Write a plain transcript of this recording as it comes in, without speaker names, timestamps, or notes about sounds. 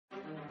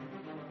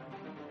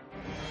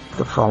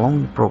The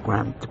following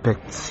program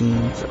depicts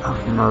scenes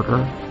of murder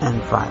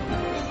and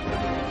violence.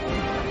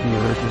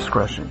 Viewer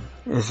discretion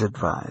is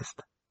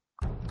advised.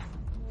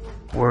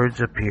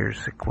 Words appear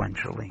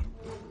sequentially.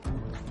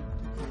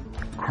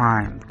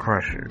 Crime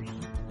Crushers,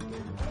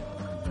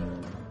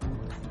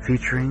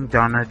 featuring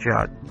Donna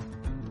Judd,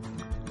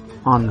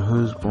 on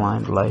Whose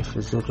Blind Life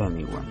Is It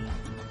Anyway?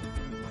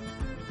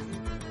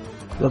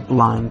 The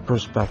Blind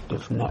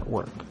Perspective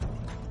Network.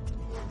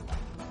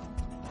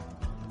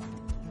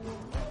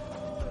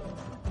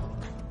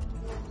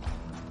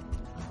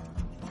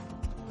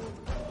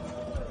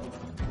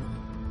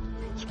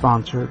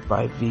 Sponsored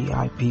by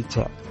VIP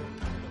Tech.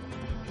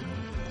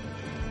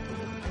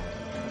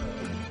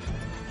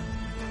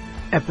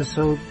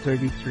 Episode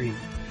 33,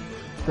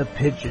 The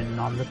Pigeon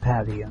on the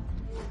Patio.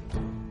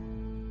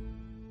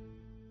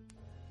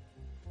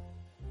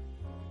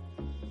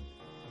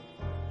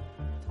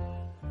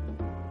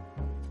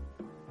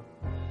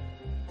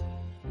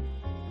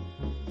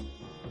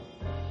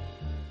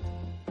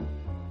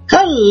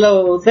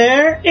 Hello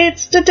there,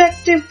 it's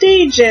Detective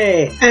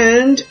DJ,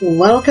 and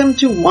welcome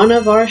to one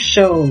of our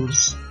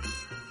shows.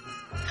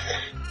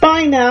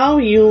 By now,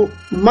 you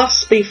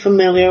must be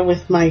familiar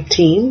with my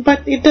team,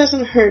 but it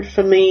doesn't hurt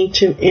for me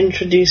to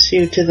introduce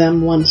you to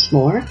them once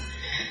more.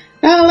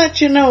 I'll let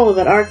you know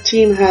that our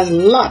team has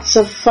lots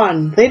of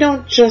fun. They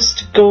don't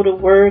just go to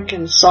work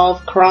and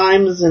solve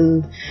crimes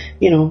and,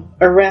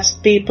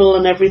 arrest people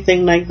and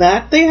everything like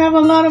that. They have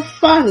a lot of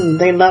fun.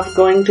 They love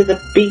going to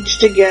the beach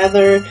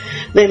together.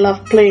 They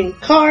love playing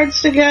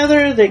cards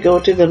together. They go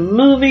to the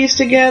movies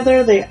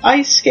together. They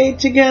ice skate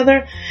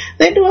together.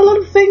 They do a lot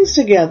of things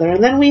together.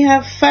 And then we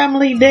have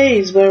family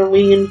days where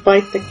we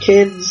invite the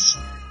kids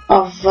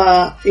of,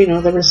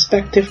 the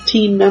respective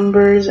team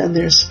members and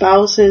their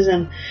spouses,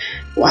 and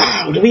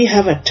wow, do we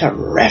have a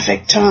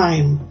terrific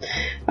time.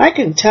 I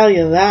can tell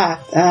you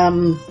that.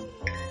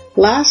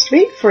 Last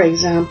week, for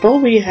example,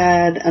 we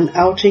had an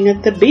outing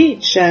at the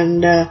beach,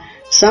 and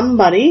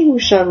somebody who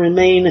shall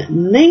remain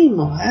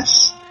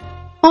nameless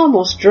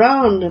almost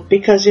drowned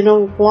because you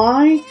know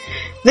why?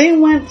 They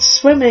went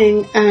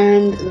swimming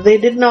and they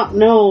did not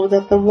know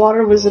that the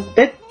water was a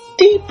bit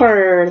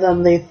deeper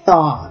than they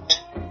thought.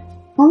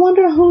 I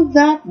wonder who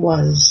that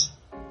was.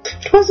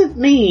 It wasn't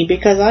me,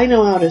 because I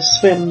know how to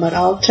swim, but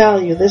I'll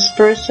tell you, this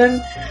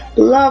person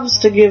loves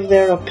to give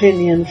their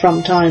opinion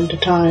from time to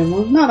time.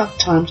 Well, not of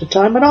time to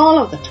time, but all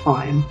of the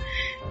time.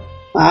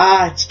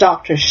 It's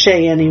Dr.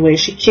 Shea anyway.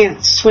 She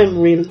can't swim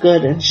real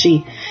good, and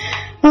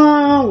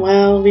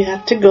we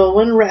had to go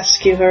and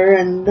rescue her,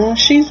 and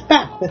she's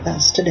back with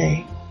us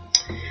today.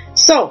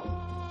 So,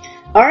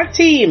 our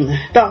team,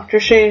 Dr.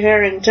 Shea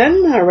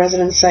Harrington, our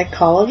resident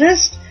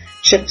psychologist,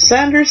 Chip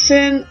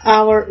Sanderson,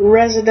 our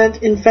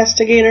resident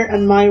investigator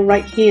and my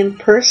right-hand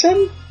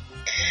person,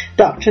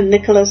 Dr.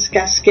 Nicholas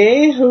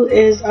Gasquet, who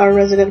is our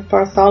resident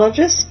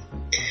pathologist,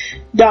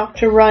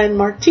 Dr. Ryan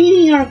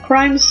Martini, our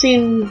crime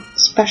scene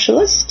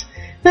specialist,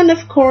 and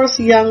of course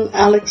young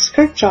Alex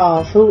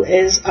Kirchhoff, who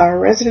is our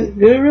resident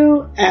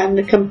guru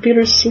and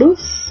computer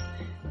sleuth,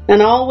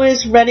 and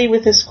always ready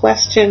with his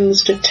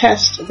questions to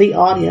test the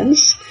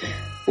audience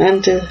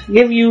and to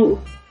give you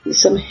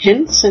some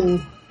hints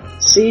and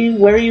see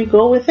where you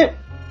go with it.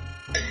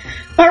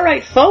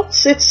 Alright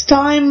folks, it's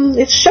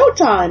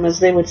showtime, as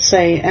they would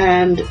say,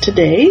 and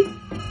today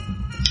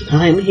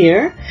I'm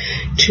here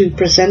to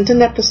present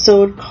an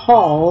episode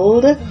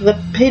called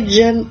The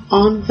Pigeon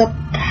on the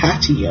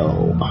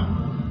Patio.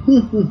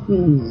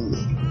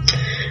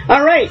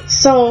 Alright,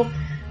 so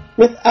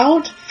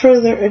without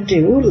further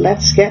ado,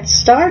 let's get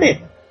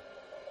started.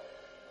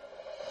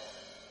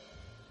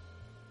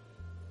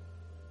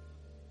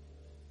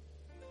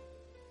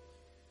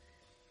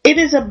 It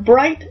is a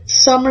bright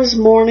summer's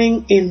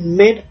morning in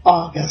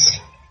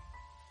mid-August.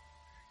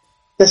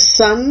 The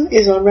sun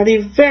is already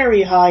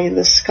very high in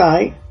the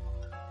sky,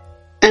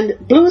 and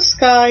blue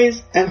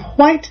skies and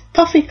white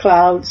puffy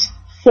clouds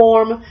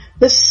form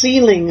the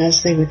ceiling,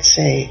 as they would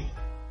say.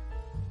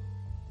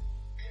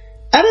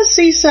 At a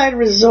seaside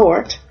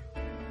resort,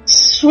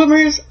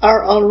 swimmers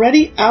are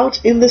already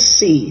out in the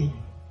sea.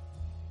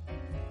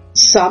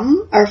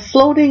 Some are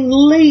floating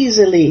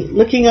lazily,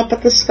 looking up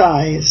at the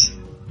skies,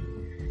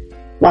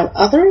 while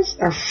others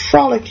are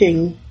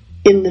frolicking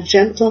in the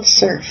gentle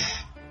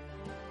surf.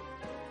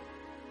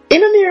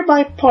 In a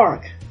nearby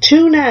park,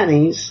 two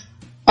nannies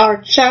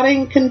are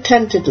chatting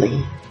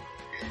contentedly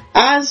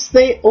as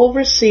they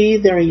oversee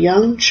their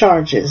young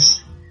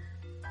charges,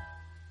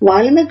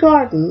 while in the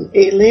garden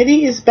a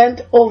lady is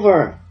bent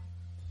over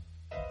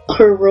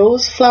her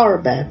rose flower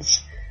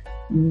beds,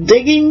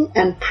 digging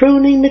and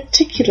pruning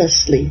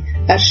meticulously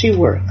as she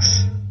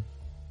works.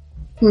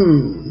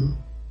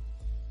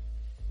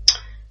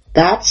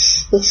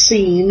 That's the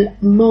scene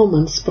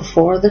moments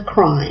before the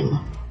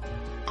crime.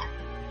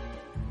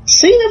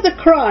 Scene of the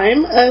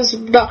crime, as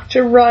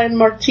Dr. Ryan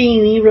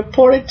Martini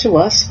reported to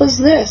us, was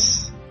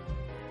this.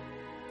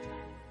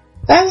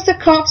 As the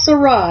cops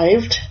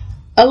arrived,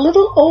 a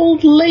little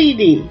old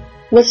lady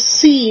was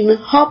seen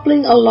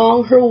hobbling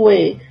along her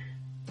way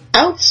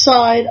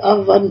outside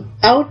of an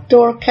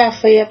outdoor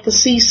cafe at the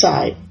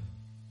seaside.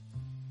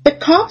 The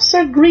cops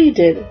are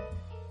greeted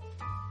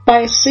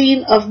by a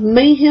scene of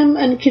mayhem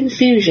and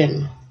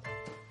confusion.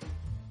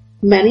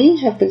 Many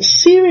have been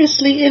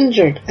seriously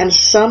injured and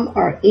some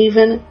are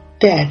even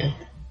dead.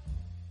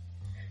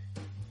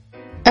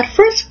 At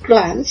first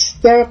glance,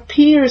 there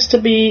appears to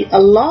be a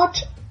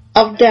lot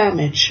of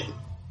damage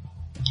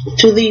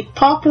to the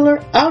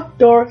popular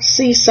outdoor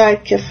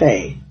seaside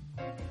cafe.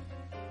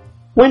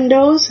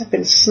 Windows have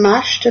been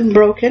smashed and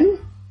broken,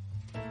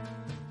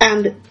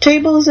 and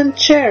tables and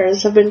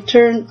chairs have been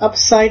turned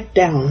upside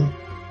down.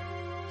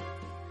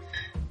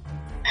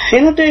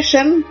 In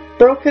addition,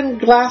 broken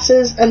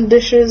glasses and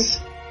dishes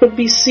could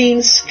be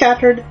seen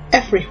scattered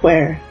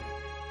everywhere,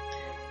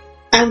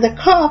 and the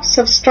cops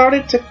have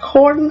started to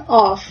cordon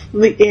off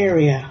the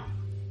area.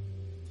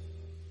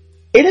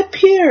 It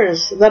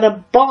appears that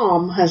a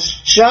bomb has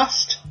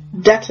just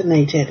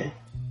detonated,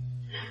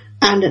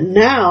 and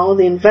now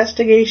the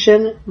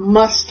investigation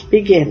must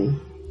begin.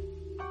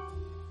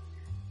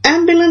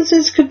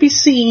 Ambulances could be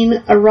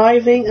seen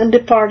arriving and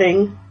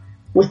departing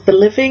with the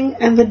living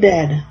and the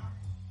dead,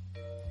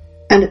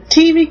 and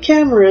TV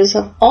cameras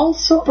have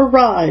also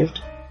arrived,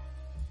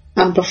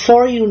 and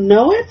before you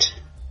know it,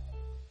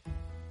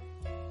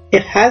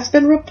 it has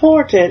been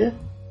reported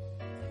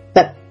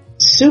that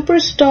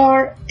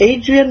superstar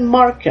Adrian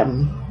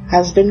Markham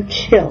has been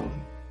killed,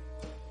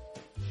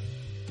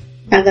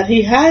 and that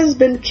he has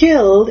been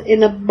killed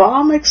in a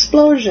bomb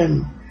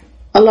explosion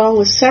along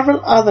with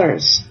several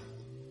others,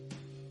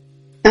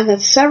 and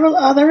that several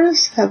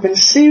others have been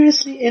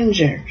seriously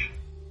injured.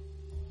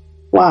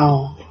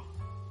 Wow.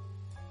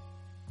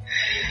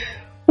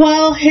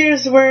 Well,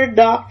 here's where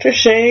Dr.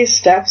 Shea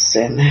steps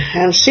in,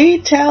 and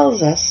she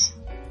tells us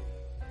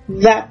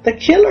that the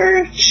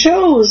killer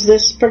chose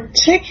this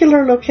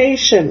particular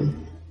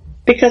location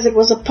because it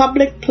was a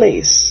public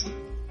place,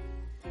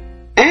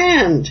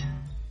 and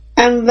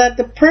that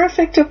the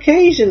perfect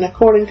occasion,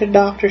 according to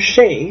Dr.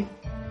 Shea,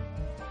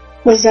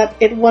 was that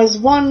it was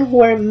one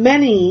where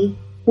many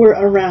were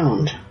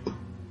around,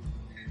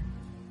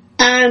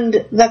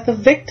 and that the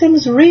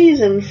victim's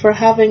reason for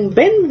having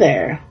been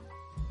there,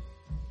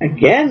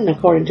 again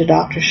according to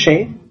Dr.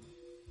 Shea,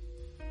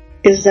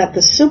 is that the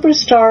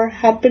superstar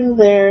had been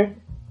there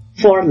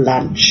for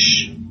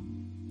lunch.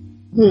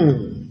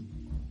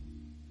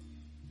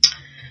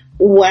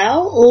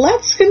 Well,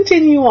 let's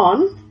continue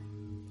on.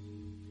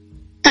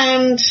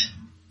 And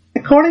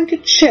according to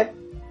Chip,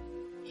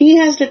 he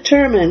has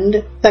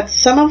determined that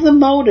some of the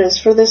motives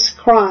for this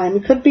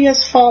crime could be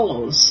as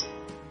follows.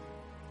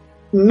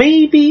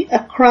 Maybe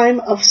a crime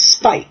of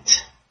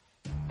spite.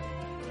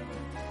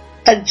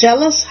 A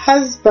jealous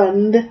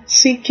husband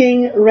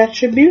seeking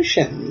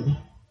retribution.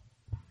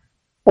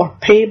 Or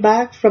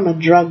payback from a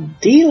drug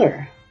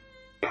dealer.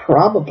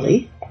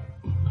 Probably.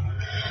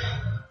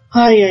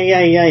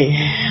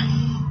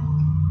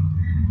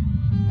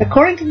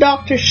 According to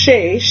Dr.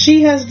 Shea,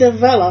 she has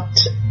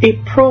developed a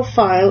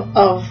profile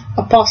of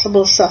a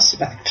possible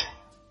suspect.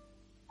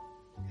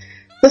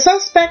 The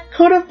suspect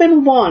could have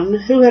been one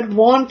who had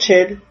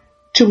wanted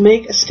to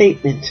make a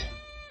statement.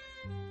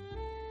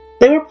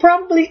 They were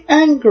probably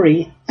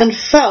angry and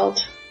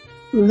felt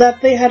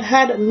that they had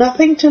had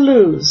nothing to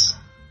lose.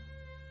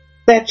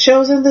 They had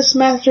chosen this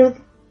method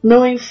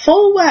knowing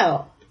full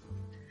well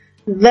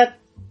that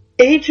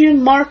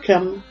Adrian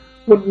Markham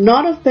would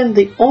not have been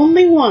the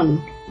only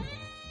one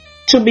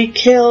to be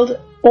killed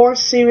or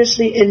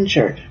seriously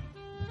injured.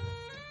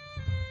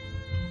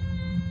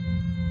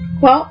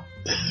 Well,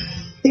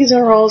 these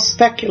are all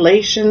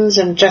speculations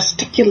and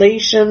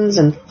gesticulations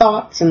and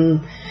thoughts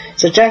and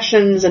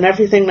suggestions and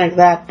everything like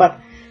that, but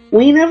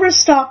we never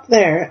stop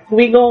there.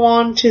 We go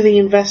on to the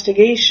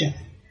investigation.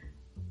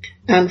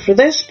 And for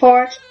this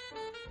part,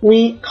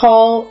 we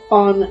call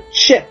on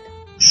Chip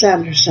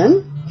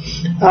Sanderson,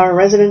 our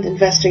resident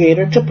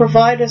investigator, to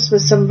provide us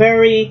with some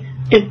very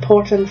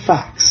important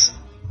facts.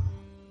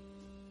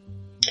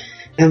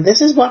 And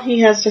this is what he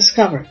has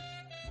discovered.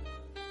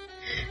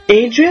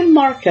 Adrian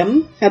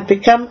Markham had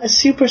become a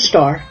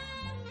superstar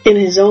in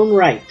his own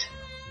right.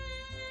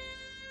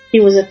 He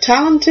was a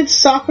talented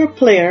soccer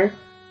player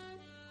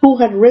who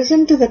had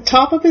risen to the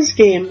top of his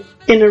game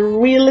in a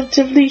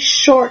relatively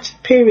short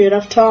period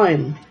of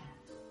time.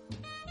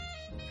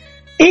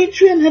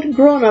 Adrian had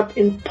grown up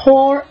in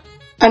poor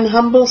and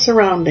humble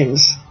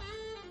surroundings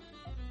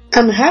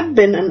and had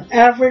been an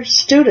average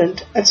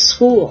student at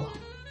school.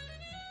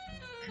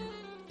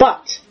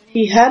 But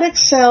he had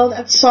excelled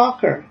at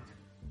soccer,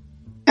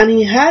 and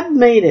he had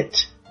made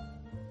it.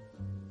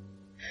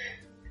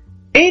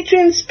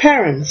 Adrian's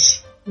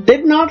parents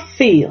did not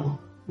feel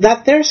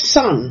that their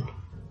son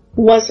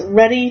was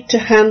ready to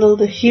handle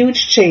the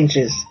huge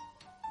changes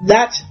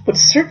that would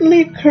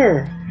certainly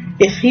occur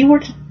if he were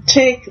to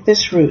take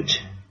this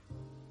route.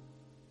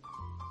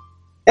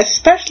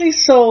 Especially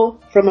so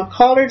from a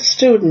college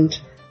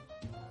student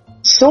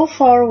so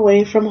far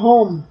away from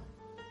home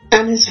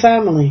and his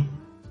family,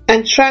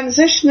 and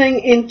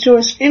transitioning into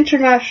an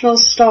international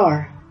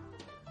star.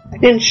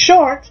 In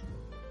short,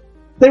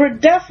 They were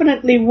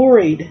definitely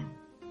worried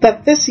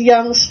that this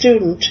young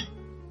student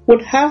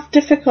would have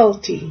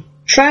difficulty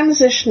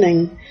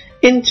transitioning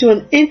into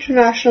an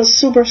international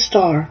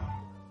superstar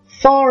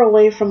far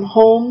away from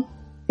home,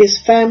 his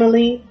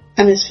family,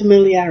 and his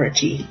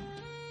familiarity.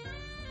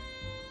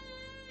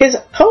 His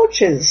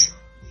coaches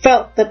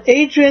felt that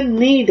Adrian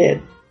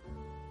needed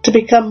to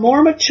become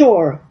more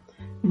mature,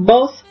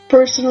 both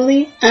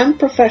personally and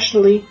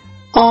professionally,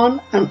 on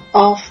and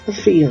off the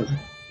field,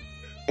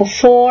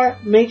 before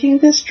making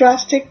this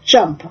drastic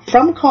jump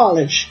from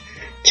college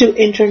to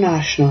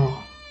international.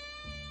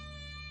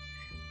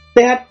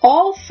 They had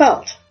all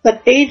felt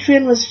that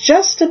Adrian was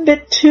just a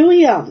bit too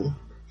young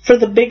for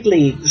the big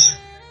leagues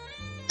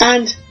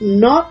and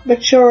not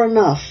mature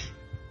enough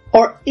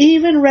or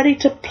even ready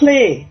to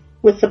play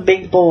with the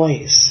big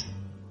boys.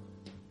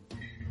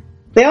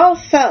 They all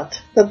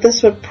felt that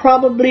this would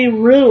probably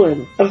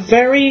ruin a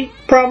very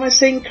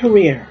promising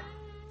career.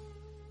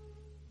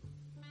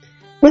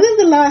 Within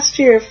the last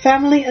year,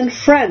 family and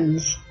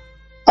friends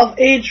of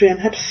Adrian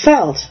had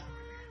felt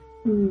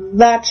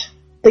that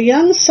the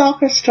young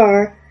soccer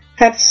star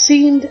had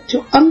seemed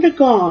to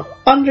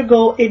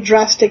undergo a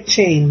drastic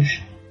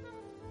change.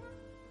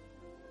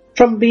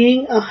 From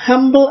being a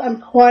humble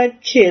and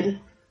quiet kid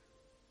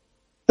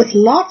with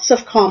lots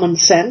of common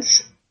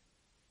sense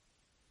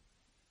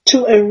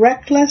to a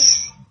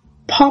reckless,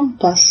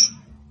 pompous,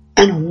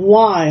 and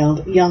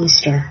wild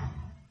youngster.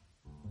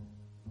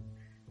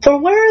 For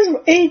whereas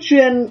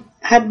Adrian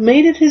had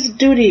made it his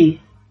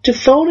duty to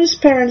phone his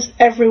parents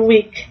every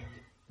week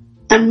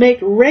and make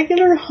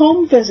regular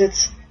home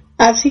visits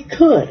as he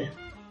could,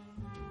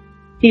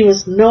 he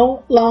was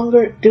no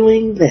longer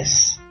doing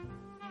this,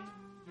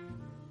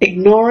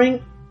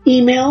 ignoring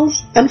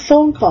emails and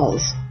phone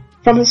calls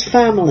from his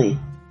family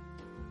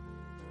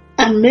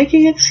and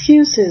making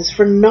excuses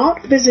for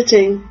not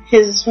visiting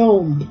his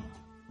home.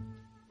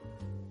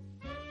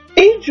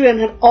 Adrian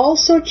had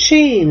also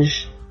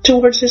changed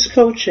towards his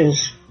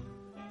coaches,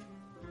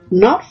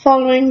 not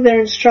following their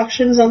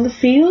instructions on the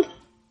field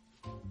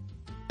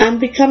and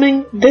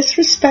becoming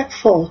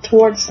disrespectful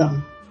towards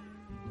them.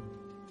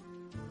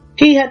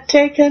 He had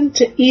taken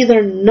to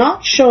either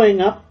not showing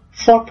up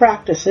for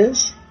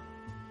practices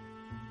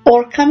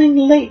or coming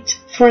late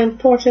for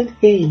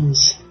important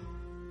games.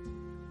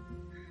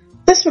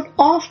 This would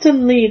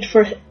often lead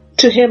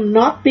to him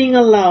not being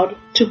allowed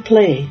to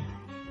play.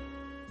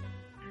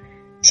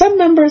 Some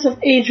members of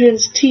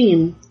Adrian's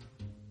team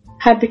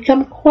had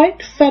become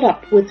quite fed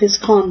up with his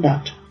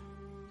conduct,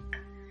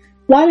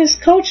 while his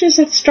coaches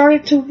had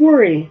started to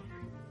worry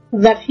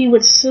that he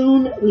would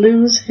soon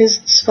lose his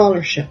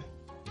scholarship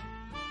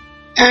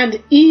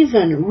and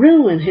even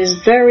ruin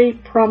his very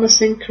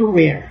promising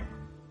career.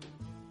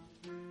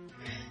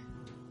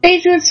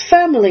 Adrian's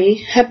family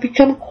had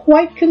become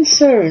quite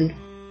concerned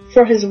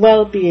for his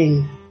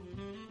well-being,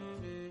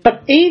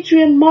 but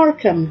Adrian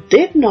Markham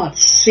did not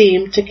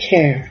seem to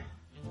care.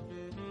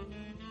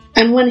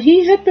 And when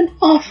he had been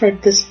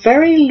offered this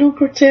very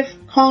lucrative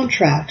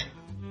contract,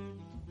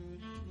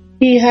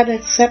 he had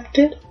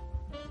accepted,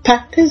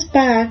 packed his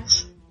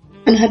bags,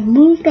 and had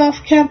moved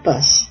off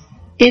campus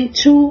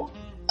into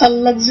a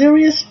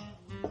luxurious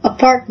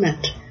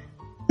apartment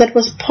that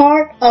was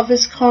part of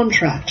his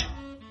contract.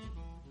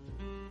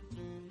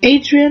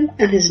 Adrian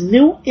and his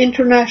new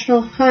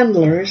international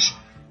handlers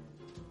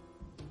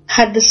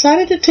had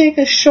decided to take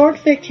a short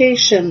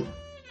vacation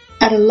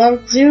at a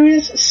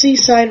luxurious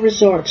seaside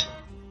resort,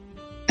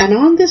 and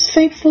on this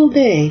fateful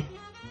day,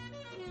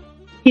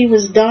 he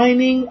was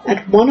dining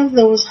at one of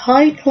those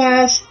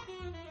high-class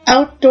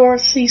outdoor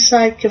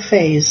seaside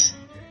cafes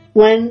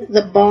when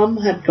the bomb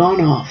had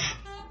gone off.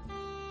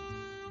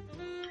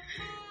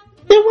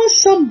 There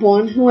was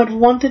someone who had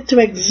wanted to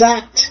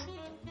exact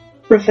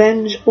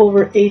revenge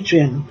over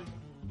Adrian,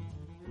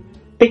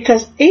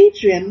 because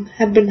Adrian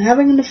had been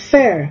having an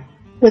affair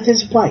with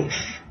his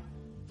wife,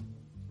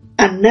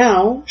 and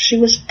now she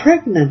was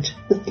pregnant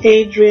with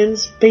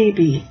Adrian's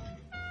baby.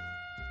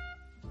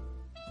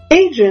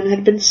 Adrian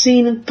had been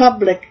seen in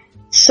public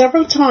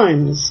several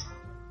times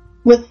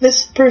with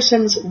this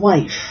person's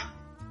wife,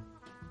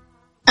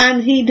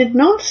 and he did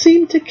not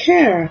seem to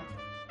care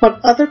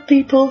what other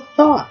people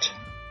thought.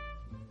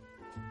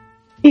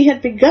 He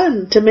had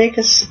begun to make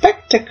a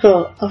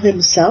spectacle of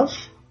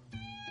himself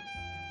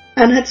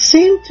and had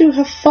seemed to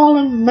have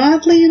fallen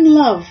madly in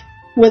love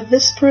with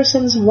this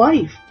person's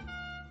wife.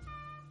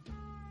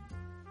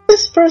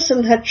 This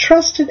person had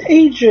trusted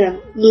Adrian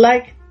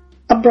like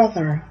a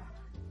brother,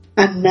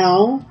 and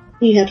now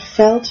he had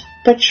felt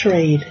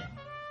betrayed.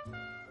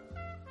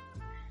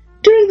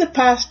 During the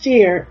past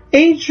year,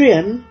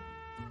 Adrian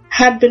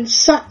had been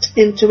sucked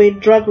into a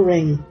drug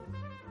ring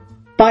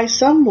by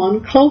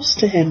someone close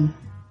to him.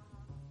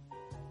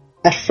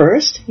 At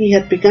first, he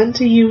had begun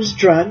to use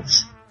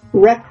drugs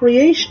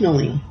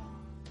recreationally,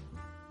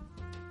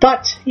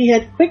 but he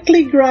had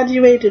quickly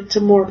graduated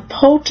to more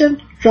potent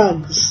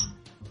drugs.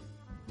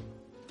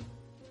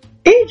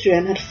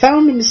 Adrian had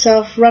found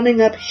himself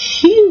running up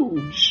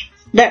huge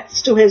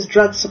debts to his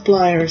drug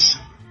suppliers,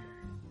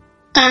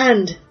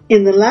 and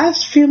in the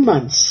last few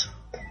months,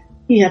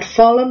 he had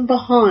fallen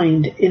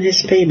behind in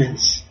his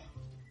payments.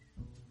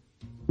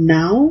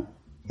 Now,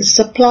 his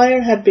supplier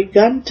had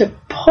begun to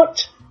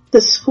put the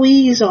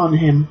squeeze on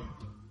him.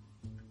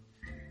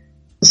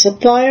 The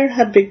supplier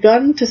had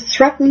begun to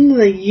threaten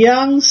the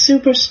young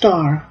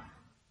superstar,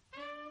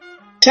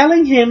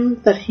 telling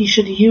him that he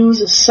should use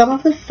some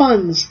of the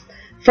funds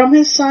from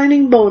his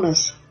signing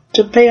bonus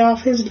to pay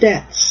off his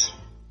debts.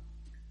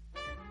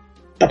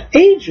 But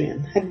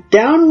Adrian had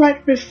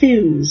downright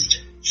refused,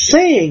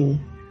 saying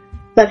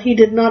that he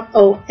did not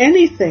owe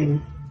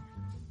anything,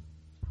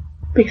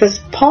 because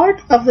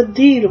part of the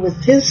deal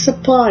with his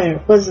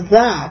supplier was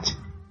that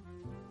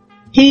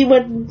he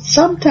would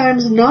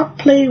sometimes not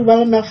play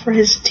well enough for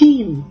his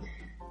team,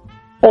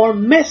 or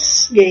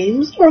miss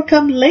games, or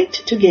come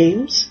late to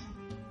games,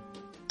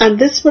 and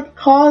this would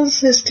cause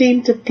his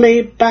team to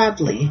play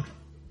badly,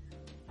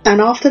 and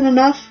often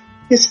enough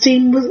his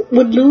team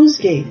would lose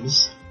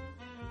games,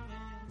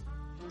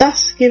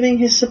 thus giving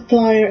his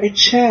supplier a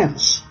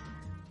chance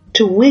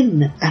to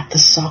win at the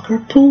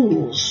soccer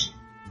pools.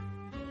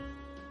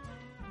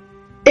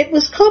 It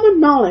was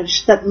common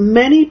knowledge that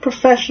many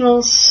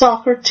professional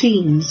soccer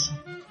teams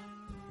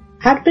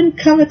had been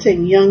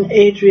coveting young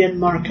Adrian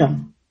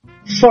Markham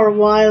for a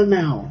while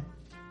now.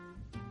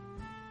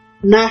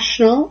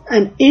 National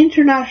and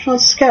international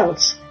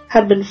scouts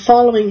had been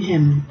following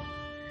him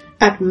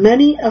at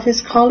many of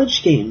his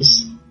college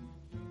games,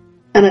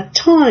 and at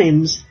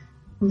times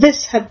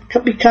this had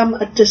become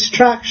a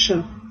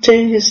distraction to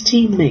his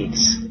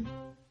teammates.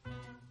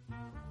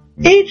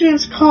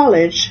 Adrian's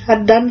college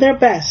had done their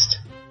best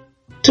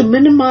to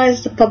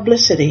minimize the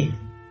publicity,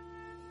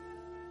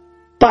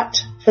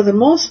 but for the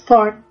most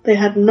part they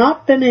had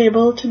not been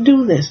able to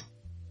do this.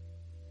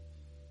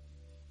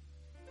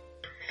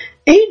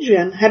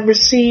 Adrian had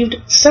received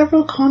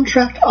several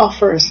contract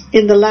offers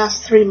in the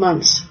last 3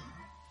 months,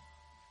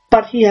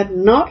 but he had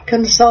not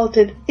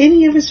consulted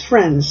any of his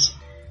friends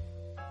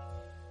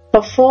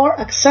before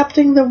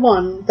accepting the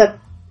one that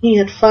he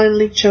had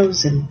finally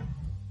chosen.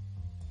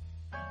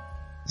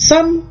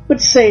 Some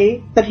would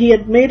say that he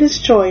had made his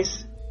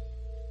choice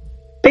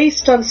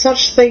based on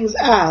such things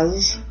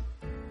as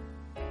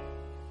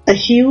a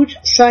huge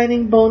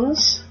signing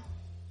bonus,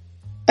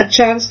 a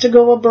chance to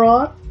go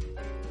abroad,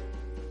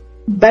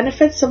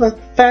 benefits of a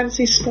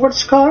fancy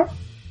sports car,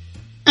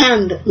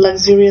 and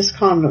luxurious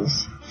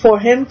condos for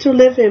him to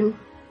live in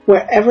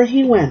wherever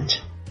he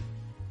went,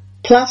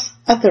 plus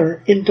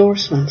other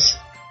endorsements.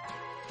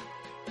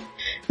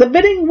 The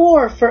bidding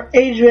war for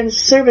Adrian's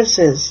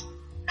services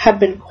had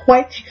been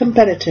quite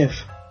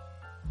competitive,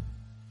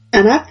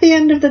 and at the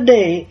end of the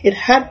day it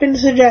had been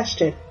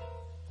suggested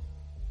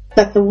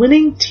that the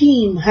winning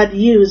team had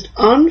used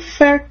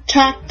unfair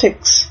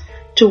tactics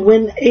to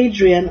win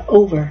Adrian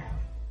over.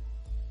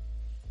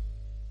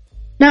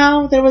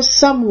 Now there was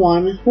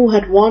someone who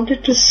had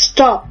wanted to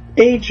stop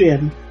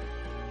Adrian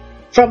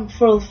from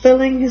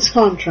fulfilling his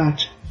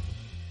contract.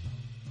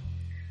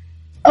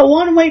 A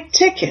one-way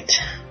ticket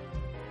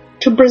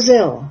to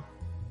Brazil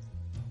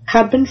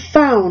had been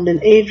found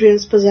in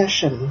Adrian's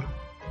possession,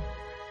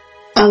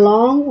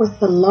 along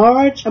with a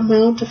large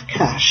amount of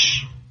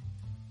cash.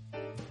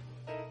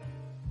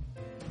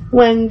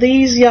 When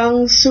these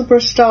young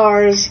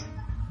superstars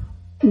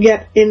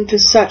get into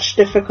such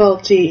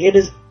difficulty, it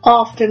is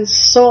often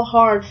so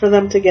hard for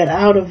them to get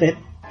out of it,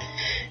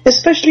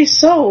 especially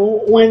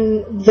so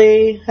when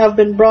they have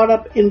been brought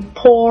up in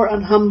poor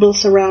and humble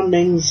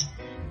surroundings,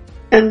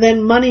 and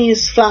then money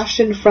is flashed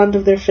in front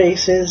of their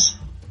faces,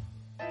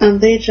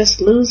 and they just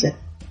lose it.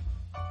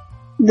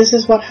 This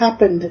is what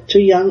happened to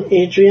young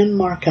Adrian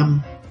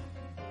Markham.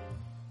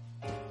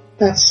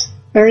 That's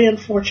very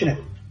unfortunate.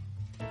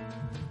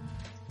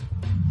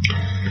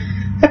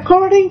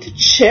 According to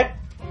Chip,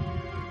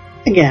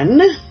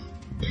 again,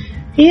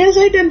 he has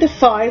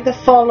identified the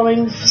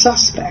following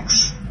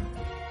suspects: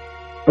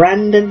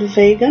 Brandon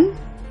Fagan,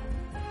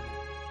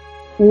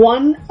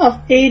 one of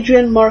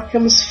Adrian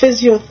Markham's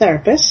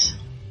physiotherapists,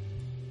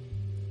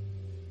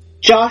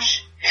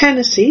 Josh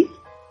Hennessy,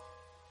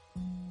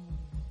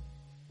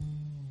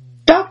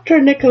 Dr.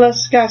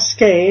 Nicholas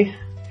Gasquet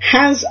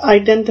has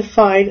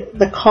identified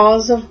the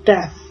cause of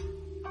death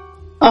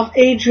of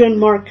Adrian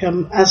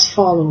Markham as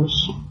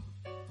follows.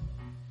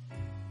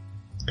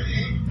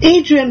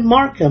 Adrian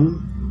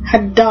Markham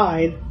had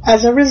died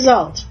as a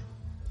result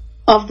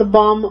of the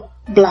bomb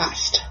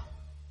blast.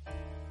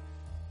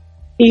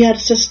 He had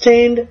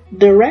sustained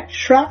direct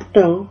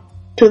shrapnel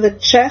to the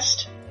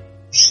chest,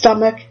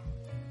 stomach,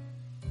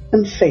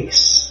 and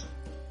face.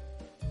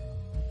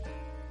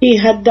 He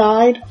had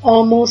died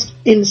almost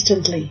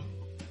instantly.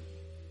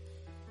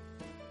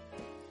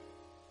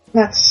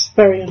 That's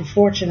very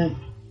unfortunate.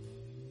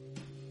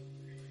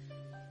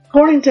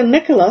 According to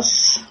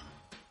Nicholas,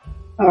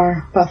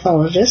 our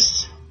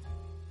pathologist,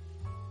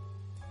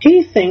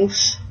 he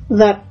thinks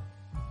that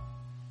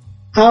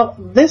how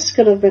this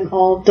could have been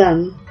all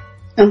done,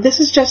 and this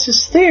is just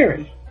his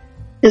theory,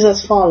 is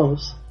as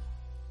follows.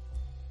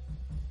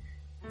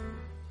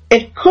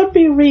 It could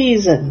be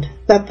reasoned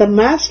that the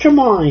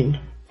mastermind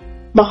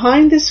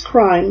behind this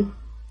crime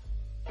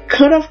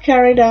could have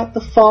carried out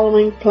the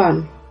following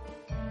plan.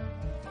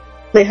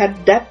 They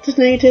had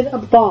detonated a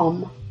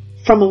bomb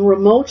from a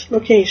remote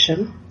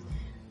location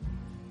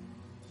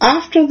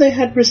after they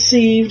had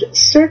received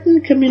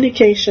certain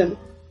communication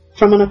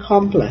from an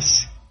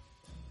accomplice.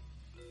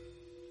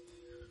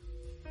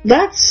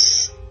 That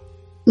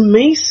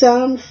may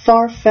sound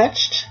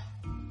far-fetched,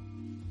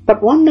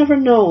 but one never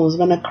knows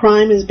when a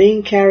crime is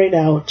being carried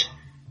out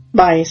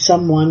by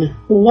someone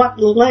what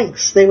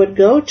lengths they would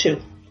go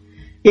to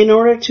in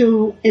order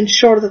to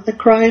ensure that the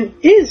crime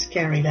is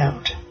carried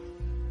out.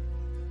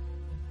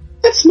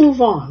 Let's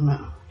move on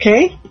now,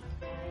 okay?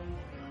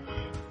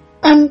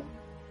 And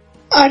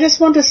I just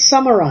want to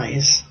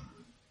summarize.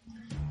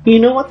 You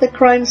know what the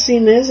crime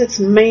scene is? It's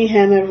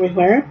mayhem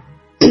everywhere.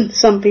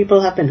 Some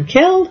people have been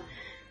killed.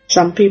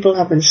 Some people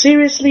have been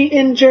seriously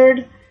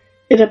injured.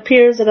 It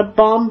appears that a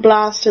bomb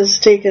blast has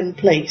taken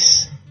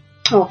place.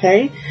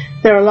 Okay?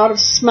 There are a lot of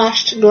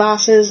smashed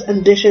glasses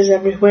and dishes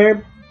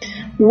everywhere.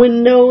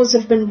 Windows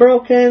have been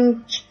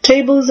broken.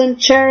 Tables and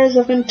chairs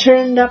have been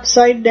turned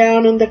upside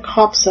down, and the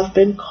cops have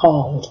been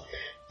called.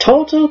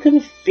 Total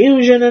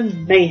confusion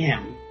and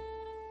mayhem.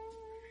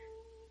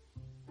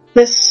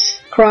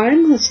 This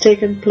crime has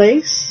taken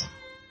place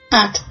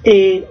at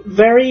a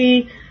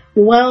very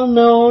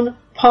well-known,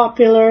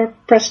 popular,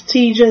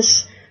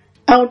 prestigious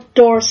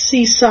outdoor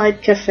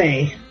seaside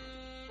cafe.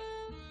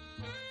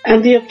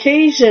 And the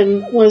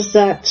occasion was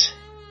that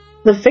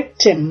the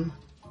victim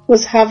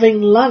was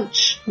having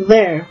lunch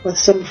there with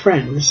some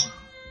friends.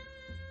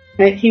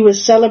 Right? He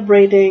was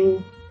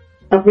celebrating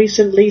a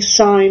recently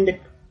signed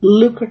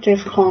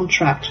lucrative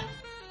contract.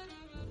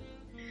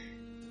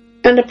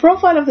 And the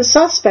profile of the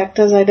suspect,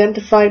 as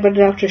identified by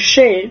Dr.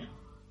 Shea,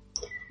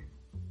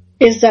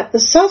 is that the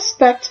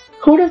suspect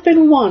could have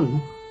been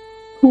one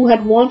who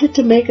had wanted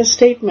to make a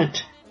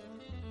statement.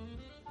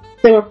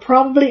 They were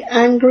probably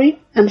angry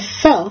and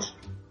felt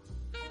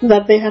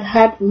that they had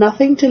had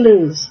nothing to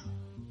lose.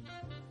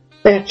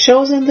 They had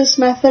chosen this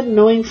method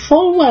knowing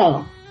full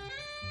well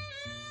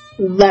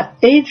that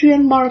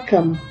Adrian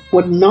Markham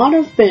would not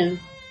have been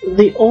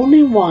the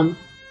only one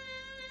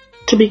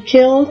to be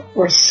killed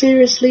or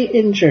seriously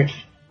injured.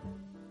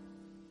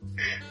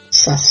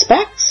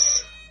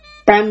 Suspects: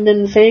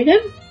 Brandon Fagan,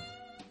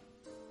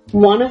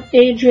 one of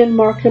Adrian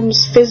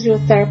Markham's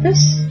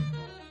physiotherapists;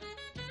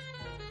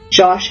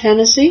 Josh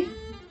Hennessy,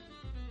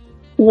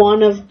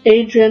 one of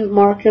Adrian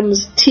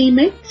Markham's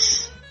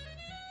teammates;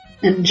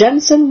 and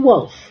Jensen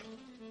Wolf,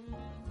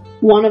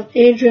 one of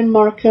Adrian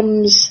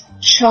Markham's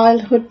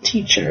childhood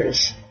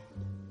teachers.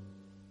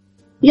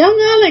 Young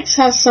Alex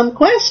has some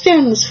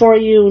questions for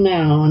you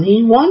now, and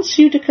he wants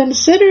you to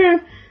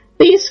consider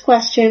these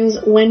questions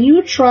when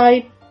you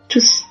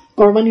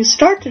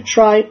start to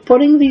try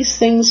putting these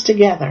things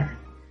together.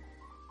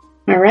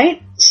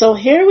 Alright, so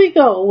here we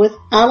go with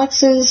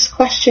Alex's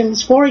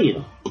questions for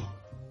you.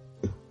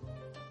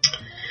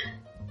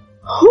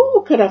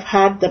 Who could have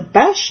had the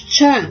best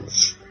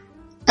chance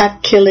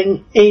at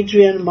killing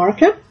Adrian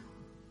Markham?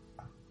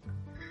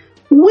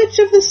 Which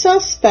of the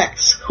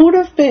suspects could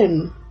have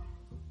been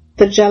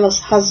the jealous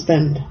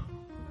husband?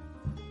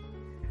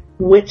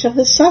 Which of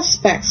the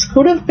suspects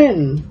could have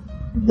been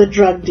the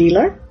drug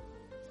dealer?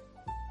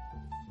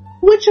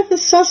 Which of the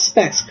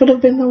suspects could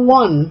have been the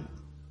one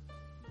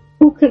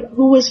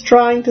who was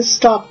trying to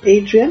stop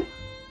Adrian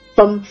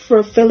from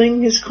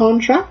fulfilling his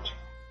contract?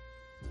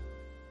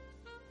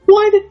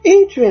 Why did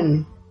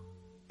Adrian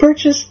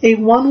purchase a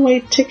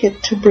one-way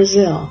ticket to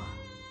Brazil?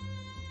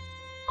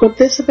 Could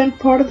this have been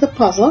part of the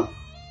puzzle?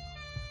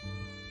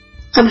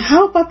 And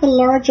how about the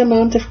large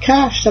amount of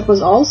cash that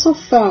was also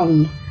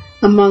found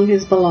among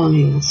his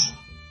belongings?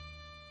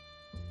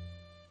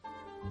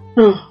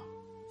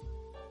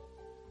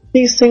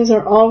 These things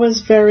are always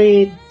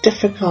very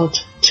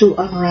difficult to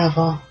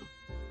unravel.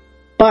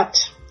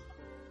 But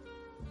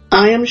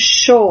I am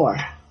sure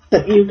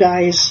that you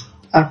guys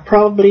are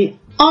probably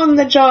on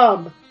the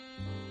job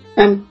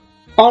and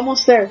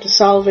almost there to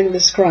solving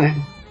this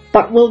crime.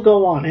 But we'll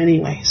go on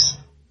anyways.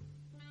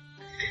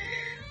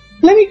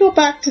 Let me go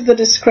back to the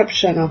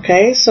description,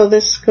 okay? So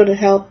this could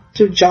help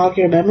to jog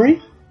your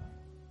memory.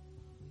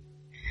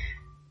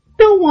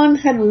 No one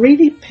had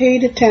really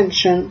paid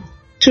attention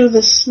to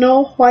the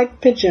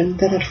snow-white pigeon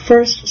that had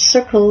first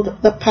circled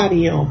the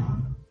patio,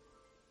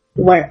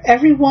 where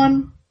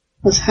everyone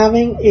was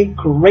having a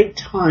great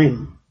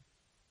time.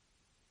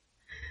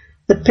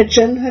 The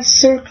pigeon had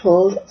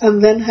circled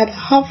and then had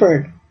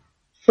hovered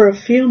for a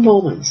few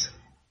moments.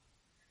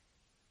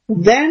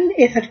 Then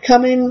it had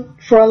come in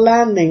for a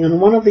landing on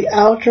one of the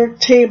outer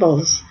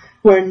tables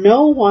where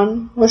no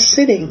one was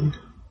sitting.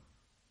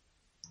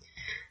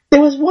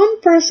 There was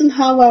one person,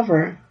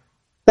 however,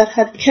 that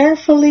had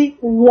carefully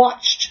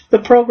watched the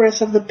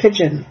progress of the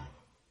pigeon.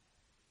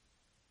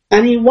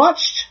 And he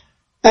watched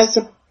as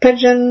the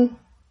pigeon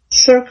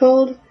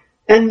circled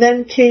and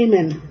then came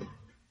in.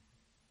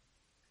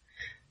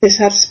 This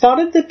had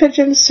spotted the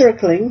pigeon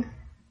circling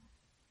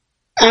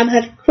and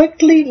had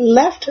quickly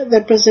left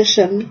their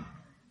position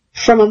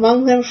from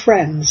among their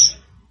friends.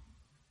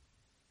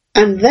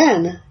 And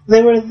then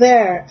they were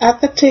there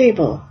at the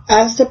table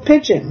as the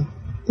pigeon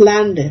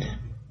landed.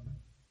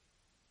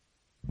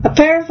 A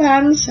pair of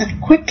hands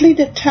had quickly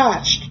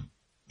detached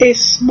a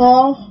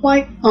small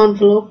white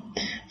envelope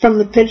from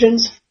the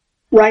pigeon's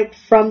right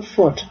front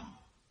foot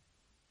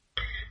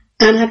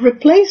and had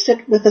replaced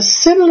it with a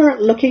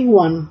similar-looking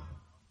one.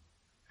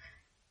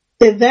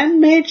 They then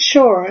made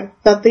sure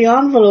that the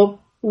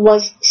envelope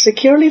was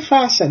securely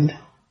fastened.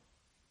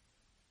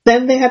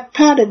 Then they had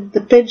patted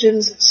the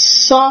pigeon's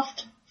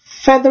soft,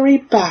 feathery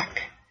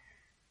back,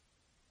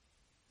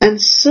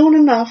 and soon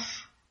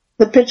enough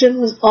the pigeon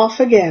was off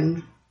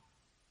again,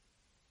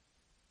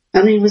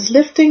 and he was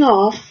lifting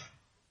off,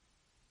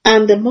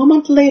 and a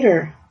moment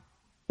later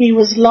he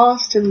was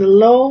lost in the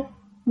low,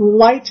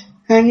 white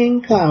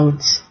hanging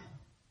clouds.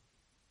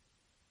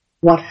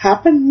 What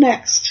happened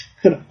next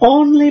could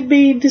only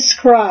be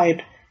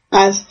described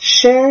as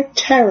sheer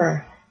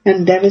terror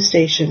and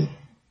devastation.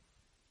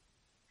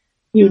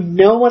 You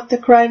know what the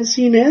crime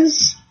scene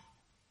is?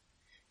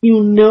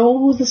 You know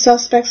who the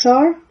suspects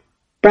are?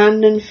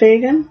 Brandon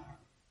Fagan,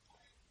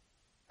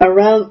 a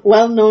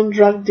well-known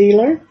drug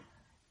dealer,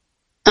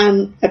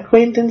 an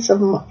acquaintance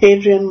of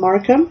Adrian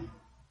Markham,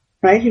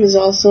 right? He was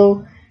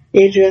also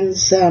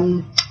Adrian's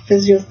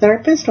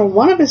physiotherapist, or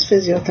one of his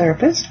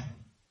physiotherapists.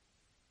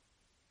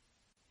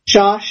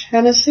 Josh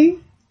Hennessy,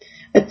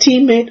 a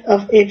teammate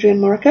of Adrian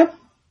Markham,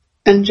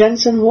 and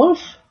Jensen Wolf,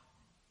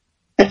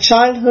 a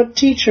childhood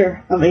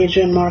teacher of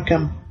Adrian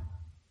Markham.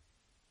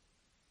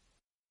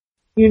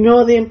 You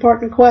know the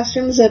important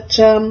questions that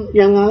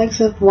young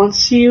Alex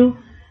wants you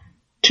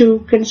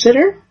to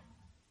consider?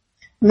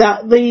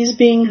 That these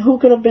being who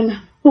could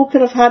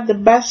have had the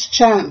best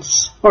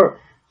chance or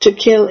to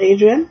kill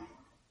Adrian?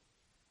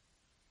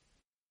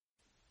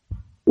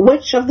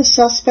 Which of the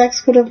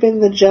suspects could have been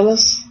the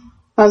jealous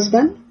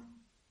husband?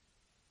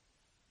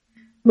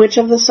 Which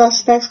of the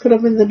suspects could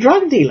have been the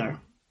drug dealer?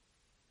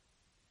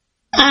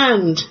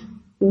 And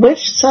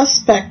which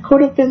suspect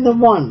could have been the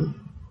one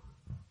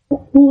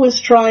who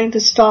was trying to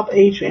stop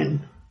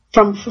Adrian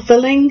from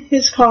fulfilling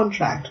his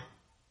contract?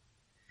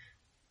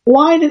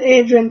 Why did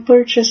Adrian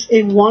purchase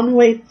a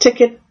one-way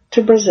ticket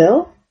to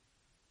Brazil?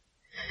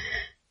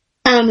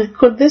 And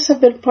could this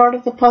have been part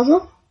of the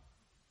puzzle?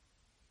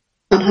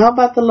 And how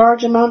about the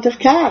large amount of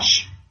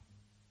cash?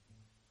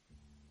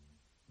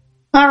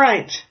 All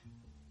right.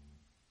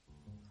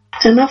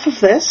 Enough of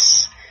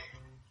this.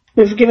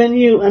 We've given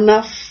you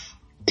enough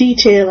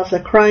detail of the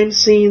crime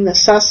scene, the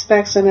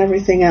suspects, and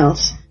everything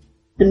else.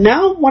 And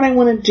now what I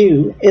want to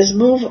do is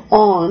move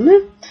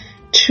on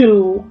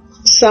to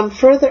some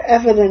further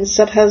evidence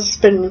that has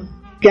been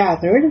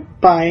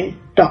gathered by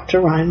Dr.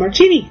 Ryan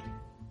Martini.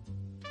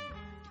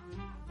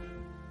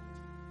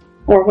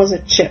 Or was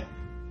it Chip?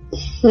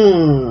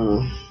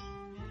 No,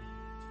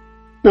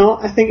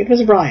 I think it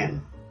was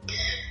Ryan.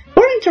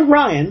 According to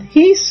Ryan,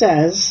 he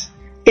says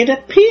it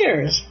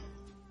appears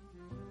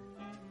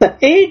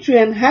that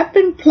Adrian had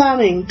been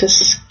planning to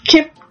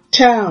skip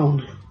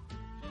town.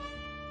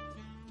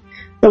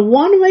 The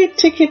one-way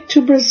ticket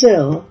to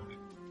Brazil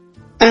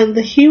and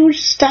the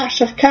huge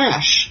stash of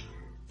cash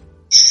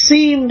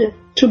seemed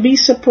to be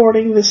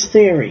supporting this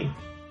theory.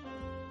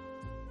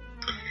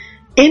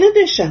 In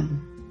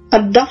addition,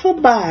 a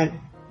duffel bag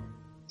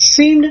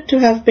seemed to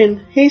have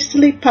been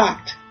hastily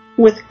packed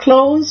with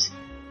clothes,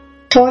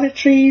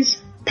 toiletries,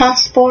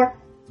 passport,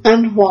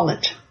 and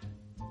wallet.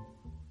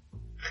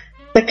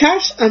 The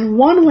cash and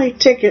one-way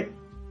ticket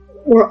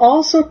were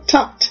also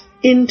tucked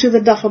into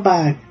the duffel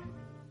bag.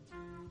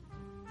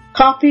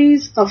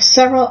 Copies of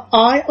several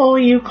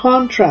IOU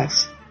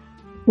contracts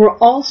were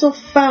also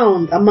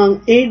found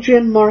among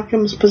Adrian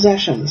Markham's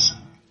possessions.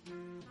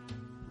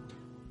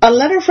 A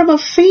letter from a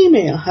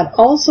female had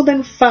also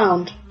been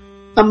found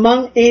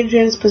among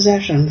Adrian's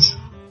possessions.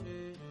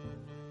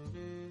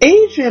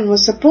 Adrian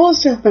was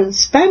supposed to have been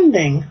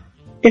spending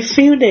a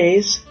few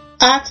days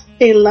at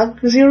a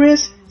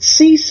luxurious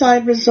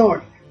seaside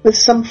resort with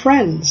some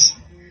friends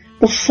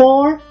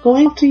before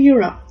going to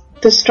Europe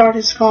to start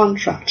his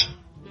contract.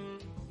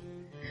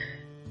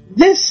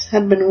 This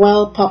had been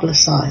well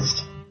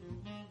publicized.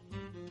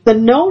 The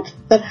note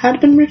that had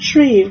been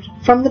retrieved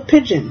from the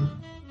pigeon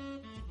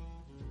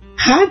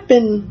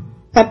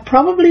had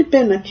probably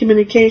been a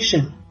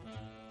communication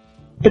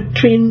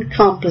between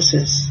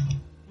accomplices.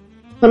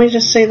 Let me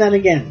just say that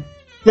again.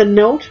 The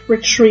note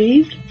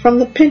retrieved from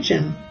the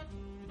pigeon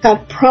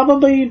had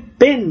probably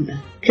been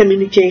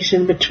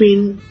communication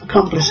between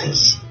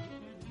accomplices.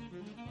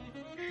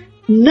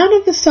 None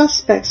of the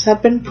suspects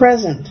had been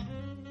present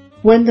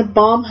when the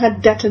bomb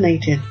had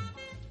detonated.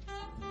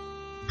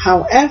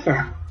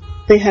 However,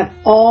 they had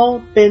all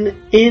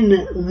been in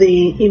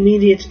the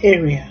immediate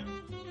area.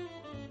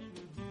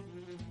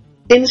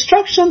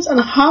 Instructions on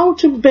how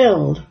to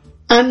build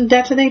and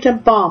detonate a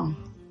bomb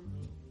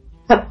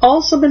had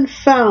also been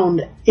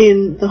found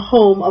in the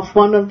home of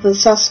one of the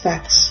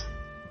suspects.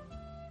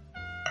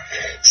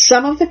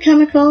 Some of the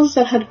chemicals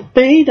that had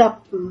made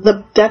up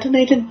the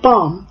detonated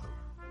bomb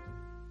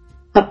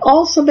had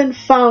also been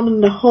found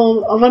in the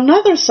home of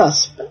another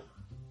suspect.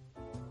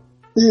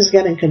 This is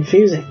getting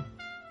confusing.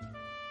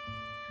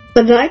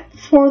 The night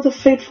before the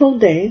fateful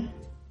day,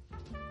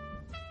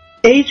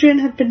 Adrian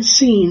had been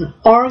seen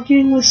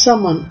arguing with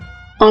someone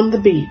on the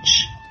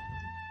beach.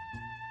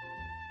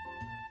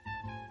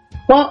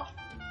 Well,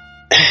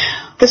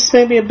 this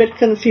may be a bit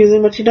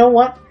confusing, but you know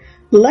what?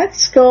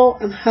 Let's go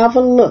and have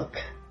a look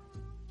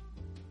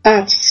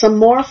at some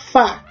more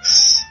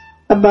facts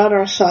about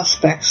our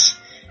suspects.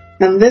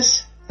 And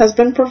this has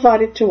been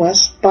provided to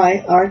us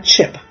by our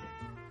chip.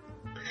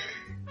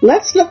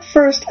 Let's look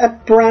first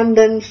at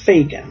Brandon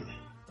Fagan.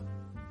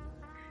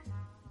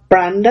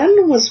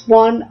 Brandon was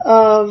one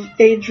of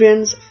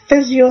Adrian's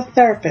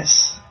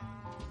physiotherapists.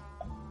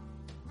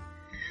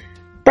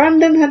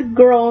 Brandon had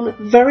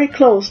grown very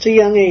close to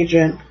young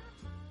Adrian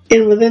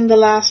within the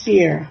last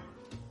year,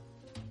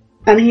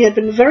 and he had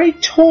been very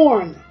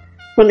torn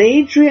when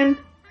Adrian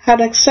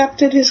had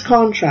accepted his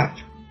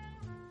contract.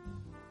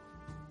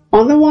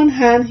 On the one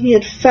hand, he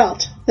had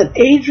felt that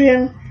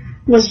Adrian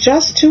was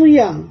just too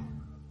young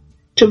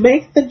to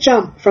make the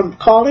jump from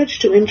college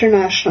to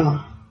international.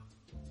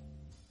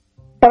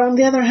 But on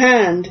the other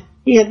hand,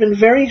 he had been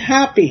very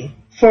happy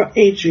for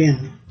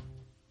Adrian.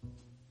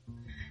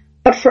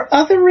 But for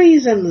other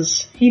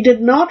reasons, he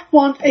did not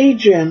want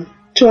Adrian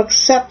to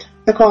accept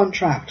the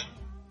contract.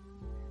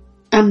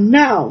 And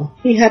now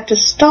he had to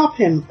stop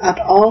him at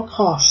all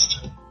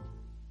cost.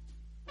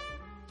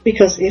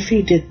 Because if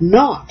he did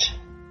not,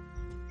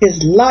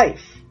 his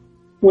life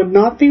would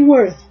not be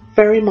worth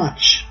very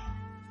much.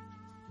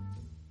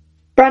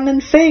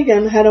 Brandon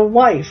Fagan had a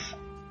wife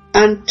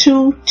and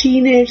 2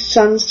 teenage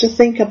sons to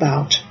think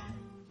about.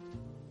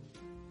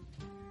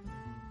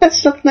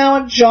 Let's look now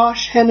at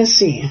Josh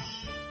Hennessy.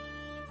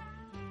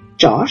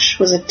 Josh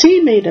was a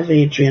teammate of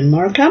Adrian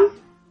Markham,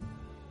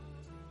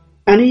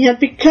 and he had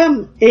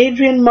become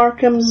Adrian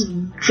Markham's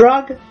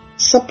drug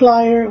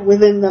supplier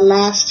within the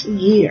last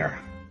year.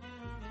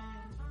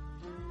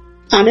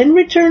 And in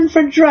return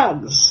for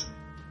drugs,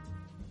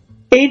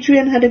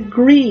 Adrian had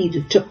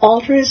agreed to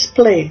alter his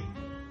play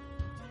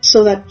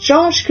so that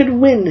Josh could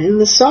win in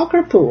the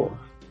soccer pool.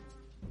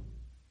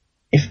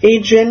 If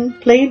Adrian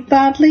played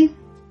badly,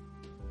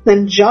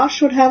 then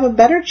Josh would have a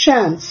better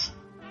chance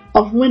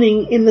of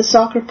winning in the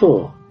soccer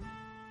pool.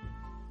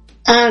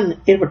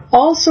 And it would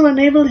also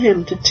enable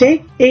him to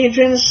take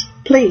Adrian's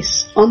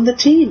place on the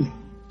team.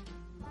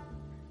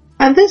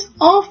 And this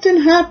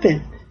often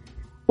happened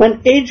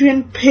when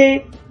Adrian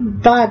played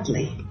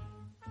badly.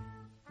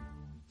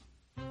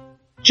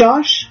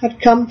 Josh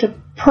had come to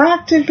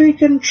practically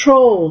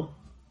control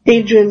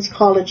Adrian's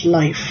college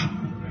life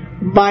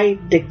by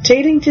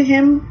dictating to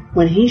him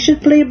when he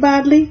should play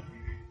badly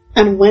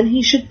and when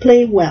he should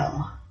play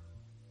well.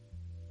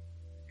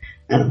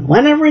 And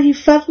whenever he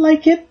felt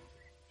like it,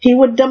 he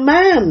would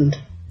demand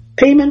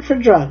payment for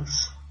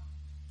drugs,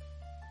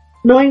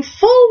 knowing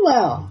full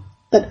well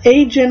that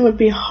Adrian would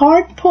be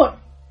hard put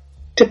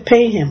to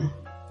pay him.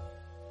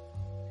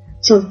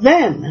 So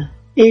then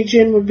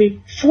Adrian would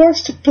be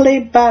forced to play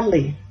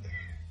badly,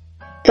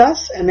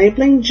 thus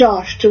enabling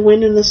Josh to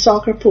win in the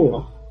soccer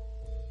pool.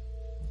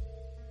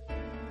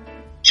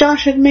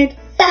 Josh had made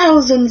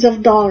thousands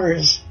of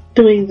dollars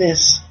doing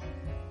this,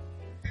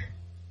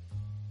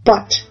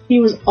 but he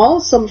was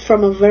also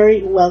from a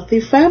very wealthy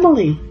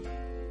family.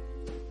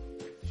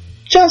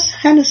 Josh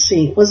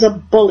Hennessy was a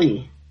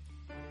bully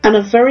and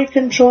a very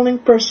controlling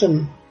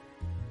person,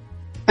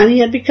 and he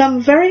had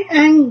become very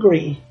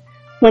angry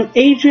when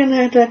Adrian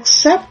had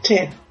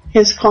accepted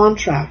his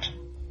contract.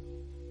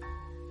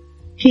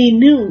 He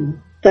knew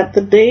that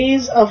the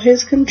days of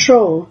his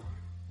control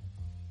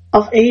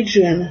of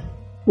Adrian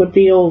would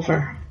be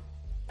over.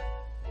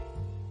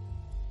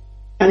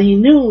 And he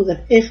knew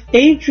that if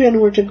Adrian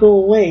were to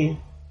go away,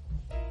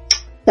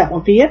 that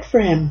would be it for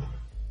him.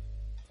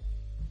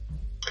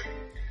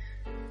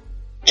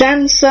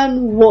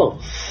 Jensen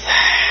Wolf.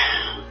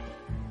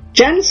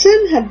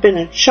 Jensen had been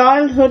a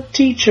childhood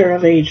teacher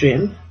of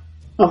Adrian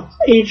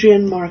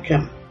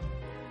Markham.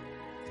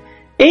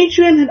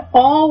 Adrian had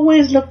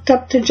always looked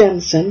up to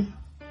Jensen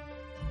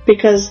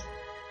because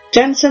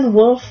Jensen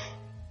Wolf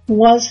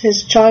was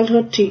his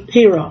childhood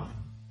hero.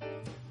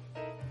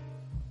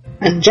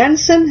 And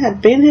Jensen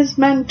had been his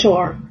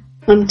mentor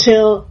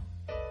until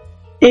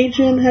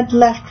Adrian had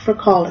left for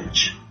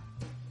college.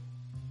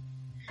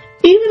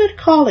 Even at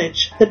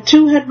college, the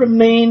two had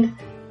remained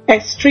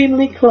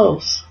extremely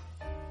close,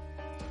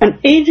 and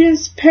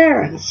Adrian's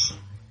parents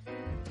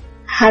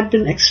had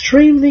been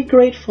extremely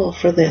grateful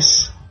for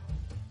this.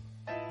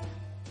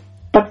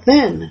 But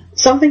then,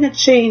 something had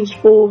changed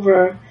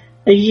over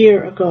a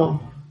year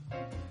ago.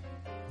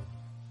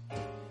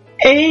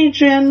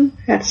 Adrian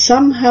had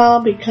somehow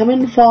become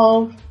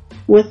involved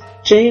with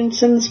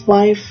Jensen's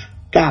wife,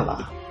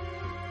 Gala.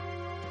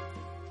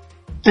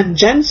 And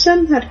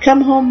Jensen had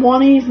come home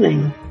one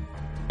evening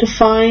to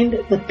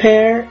find the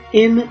pair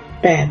in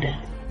bed.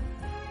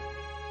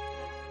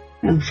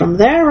 And from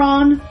there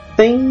on,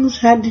 things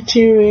had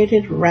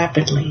deteriorated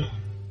rapidly.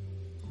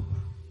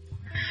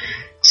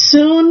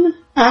 Soon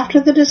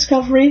after the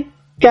discovery,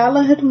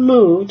 Gala had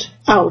moved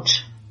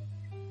out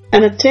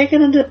and had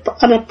taken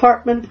an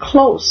apartment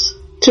close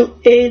to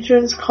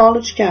Adrian's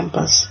college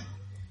campus,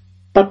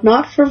 but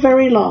not for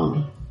very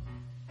long.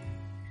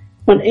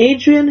 When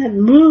Adrian had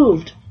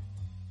moved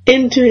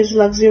into his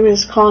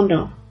luxurious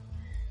condo,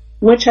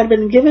 which had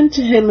been given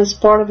to him as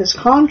part of his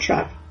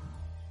contract,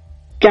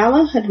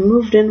 Gala had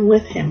moved in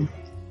with him.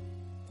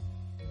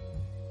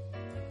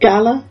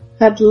 Gala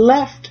had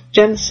left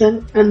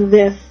Jensen and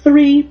their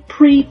 3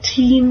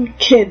 preteen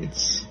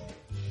kids,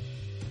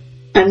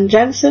 and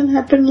Jensen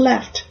had been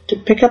left to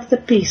pick up the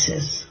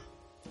pieces.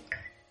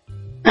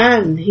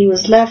 And he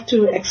was left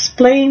to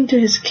explain to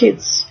his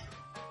kids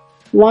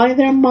why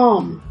their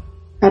mom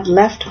had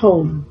left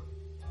home.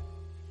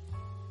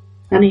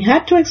 And he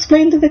had to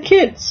explain to the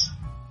kids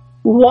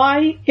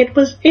why it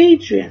was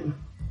Adrian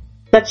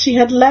that she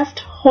had left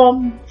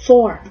home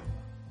for.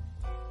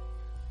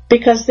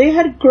 Because they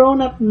had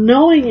grown up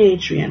knowing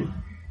Adrian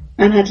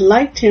and had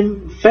liked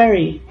him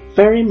very,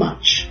 very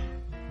much.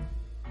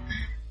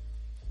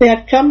 They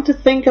had come to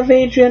think of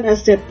Adrian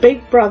as their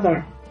big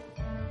brother.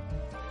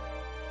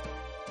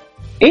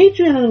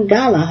 Adrian and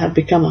Gala had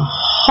become a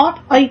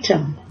hot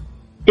item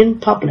in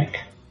public,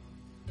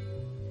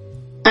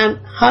 and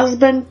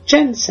husband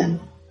Jensen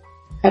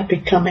had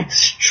become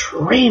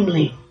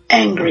extremely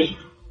angry.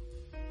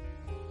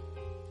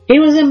 He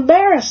was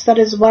embarrassed that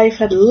his wife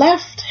had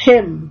left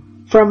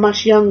him for a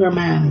much younger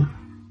man.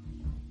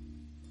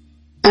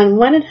 And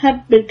when it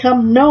had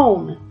become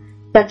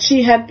known that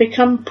she had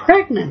become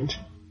pregnant,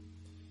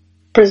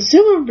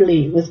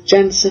 presumably with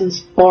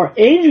Jensen's or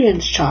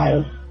Adrian's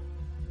child,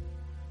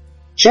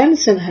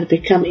 Jensen had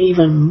become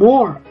even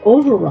more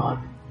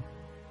overwrought.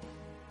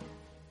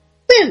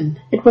 Then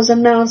it was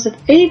announced that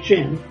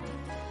Adrian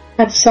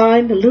had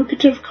signed a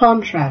lucrative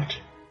contract,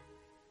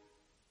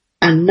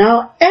 and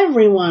now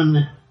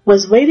everyone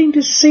was waiting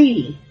to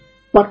see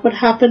what would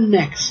happen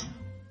next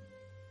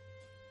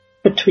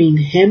between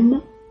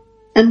him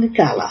and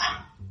Gala.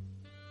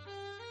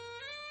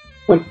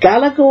 Would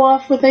Gala go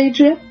off with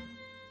Adrian,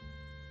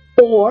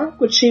 or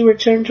would she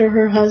return to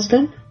her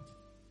husband?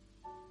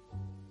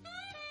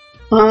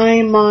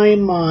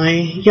 My,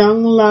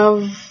 young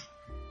love,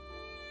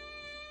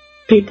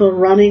 people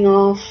running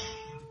off.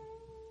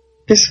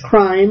 This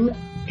crime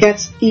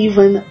gets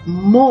even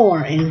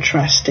more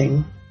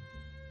interesting.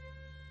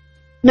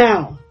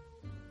 Now,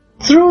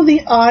 through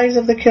the eyes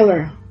of the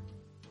killer,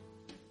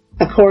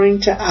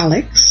 according to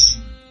Alex,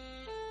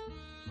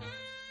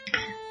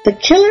 the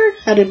killer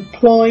had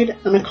employed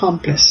an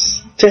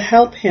accomplice to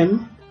help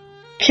him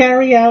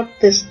carry out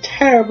this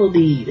terrible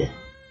deed.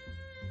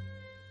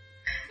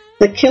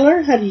 The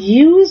killer had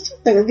used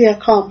the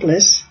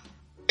accomplice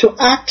to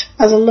act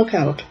as a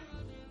lookout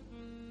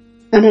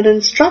and had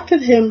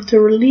instructed him to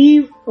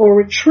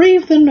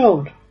retrieve the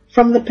note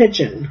from the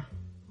pigeon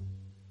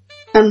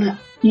and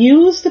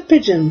use the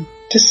pigeon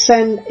to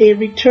send a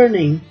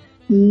returning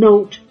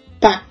note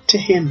back to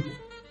him.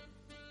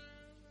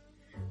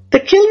 The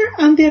killer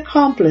and the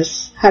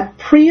accomplice had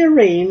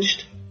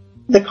prearranged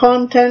the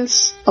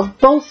contents of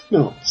both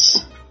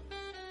notes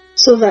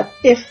so that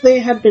if they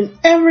had been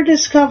ever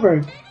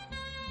discovered,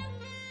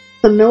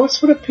 the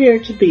notes would appear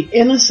to be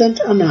innocent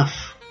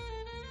enough.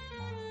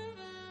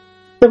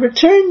 The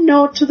return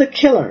note to the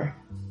killer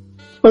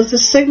was the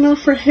signal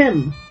for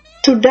him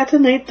to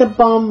detonate the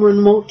bomb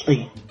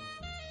remotely.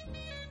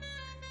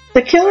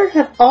 The killer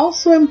had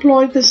also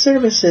employed the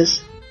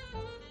services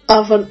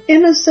of an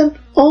innocent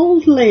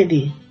old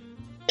lady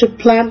to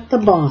plant the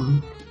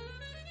bomb.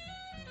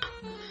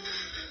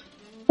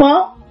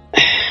 Well,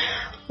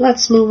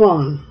 let's move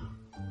on.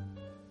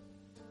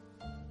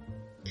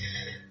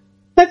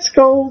 Let's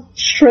go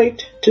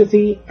straight to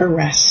the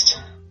arrest.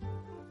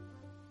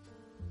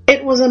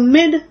 It was a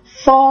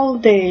mid-fall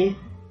day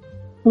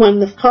when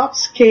the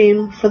cops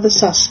came for the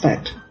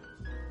suspect.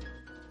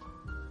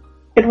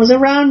 It was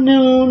around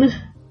noon,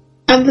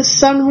 and the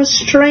sun was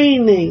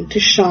straining to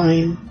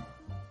shine.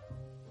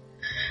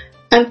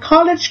 And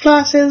college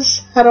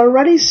classes had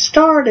already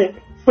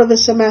started for the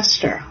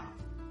semester.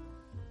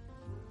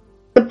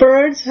 The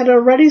birds had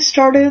already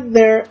started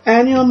their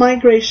annual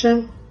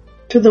migration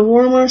to the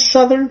warmer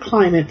southern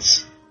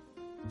climates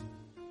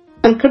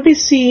and could be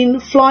seen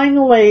flying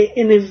away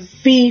in a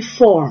V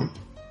form.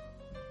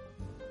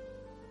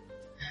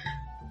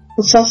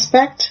 The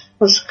suspect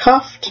was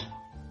cuffed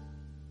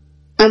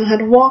and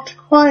had walked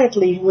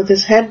quietly with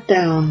his head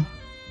down,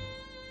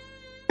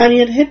 and he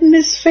had hidden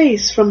his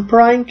face from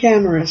prying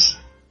cameras.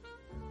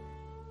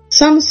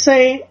 Some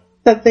say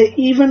that they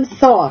even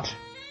thought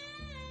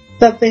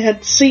that they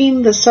had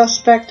seen the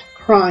suspect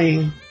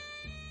crying.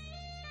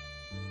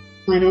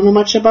 I don't know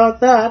much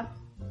about that.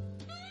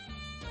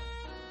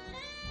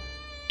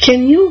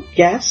 Can you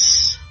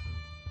guess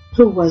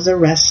who was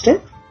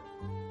arrested?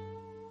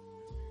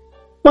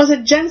 Was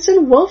it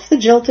Jensen Wolfe, the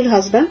jilted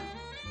husband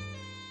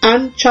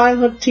and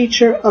childhood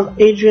teacher of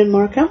Adrian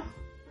Markham?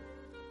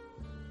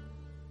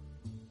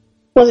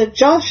 Was it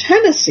Josh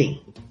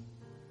Hennessy,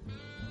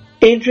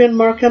 Adrian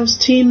Markham's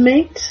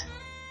teammate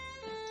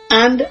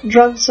and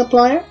drug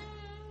supplier?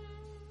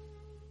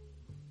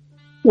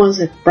 Was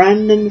it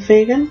Brandon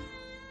Fagan,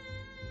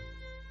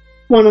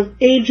 one of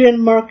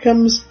Adrian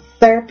Markham's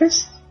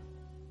therapists,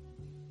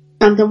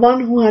 and the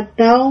one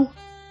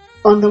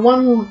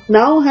who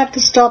now had to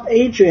stop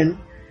Adrian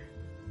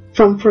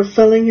from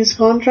fulfilling his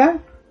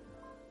contract?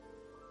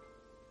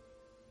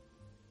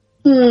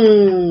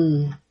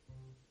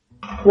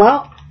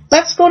 Well,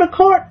 let's go to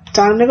court.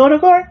 Time to go to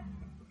court.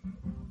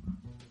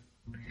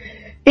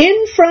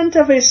 In front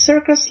of a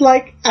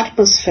circus-like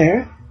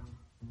atmosphere,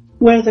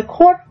 where the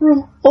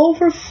courtroom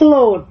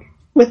overflowed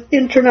with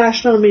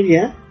international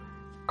media,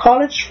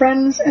 college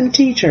friends and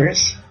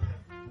teachers,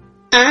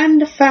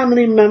 and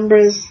family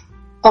members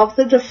of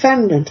the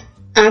defendant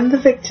and the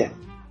victim,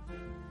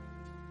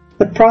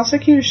 the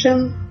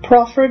prosecution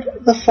proffered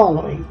the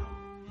following: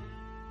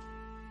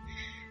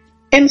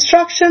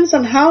 instructions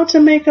on how to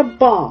make a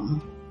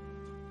bomb.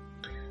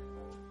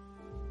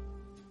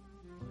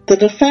 The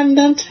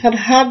defendant had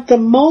had the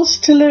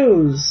most to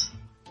lose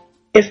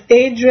if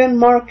Adrian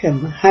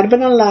Markham had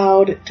been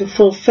allowed to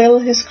fulfill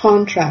his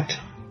contract.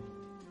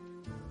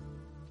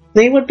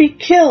 They would be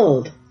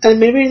killed, and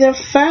maybe their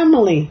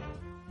family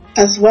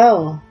as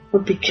well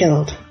would be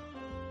killed.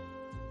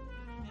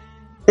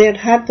 They had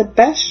had the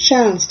best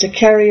chance to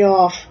carry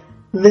off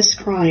this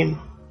crime.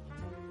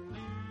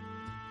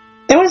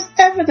 There was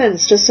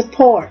evidence to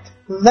support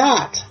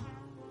that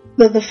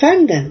the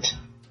defendant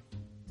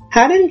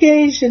had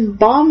engaged in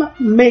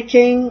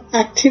bomb-making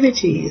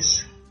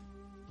activities.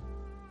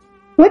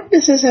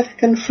 Witnesses had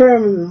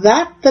confirmed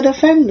that the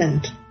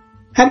defendant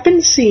had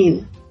been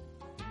seen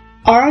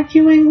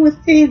arguing with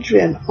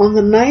Adrian on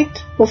the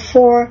night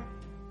before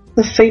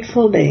the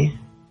fateful day,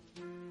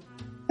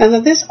 and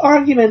that this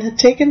argument had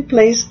taken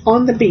place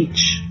on the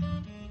beach.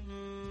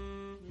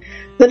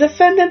 The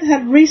defendant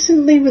had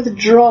recently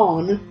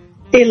withdrawn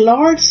a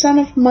large sum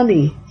of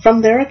money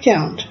from their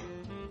account,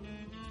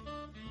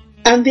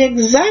 and the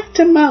exact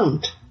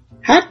amount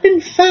had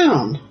been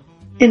found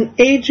in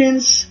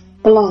Adrian's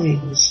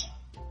belongings.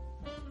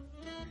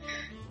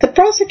 The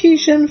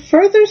prosecution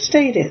further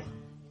stated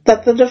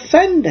that the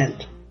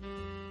defendant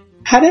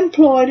had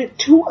employed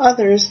 2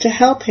 others to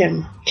help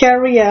him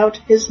carry out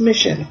his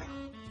mission: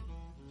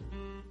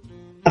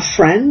 a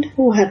friend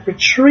who had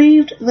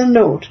retrieved the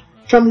note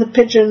from the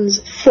pigeon's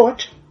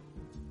foot,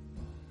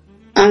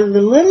 and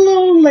the little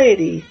old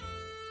lady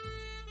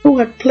who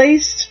had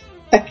placed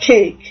a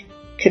cake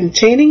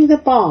containing the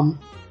bomb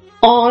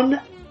on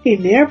a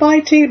nearby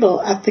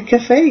table at the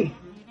cafe.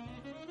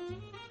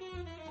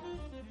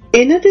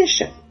 In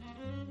addition,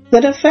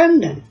 the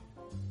defendant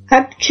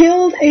had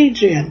killed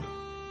Adrian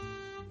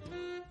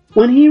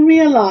when he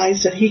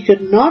realized that he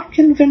could not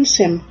convince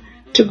him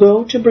to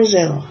go to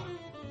Brazil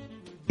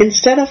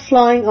instead of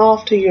flying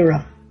off to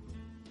Europe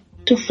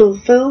to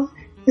fulfill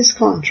his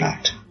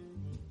contract.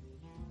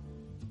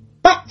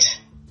 But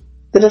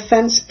the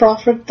defense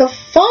proffered the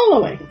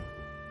following.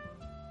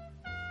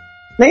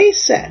 They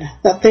said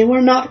that they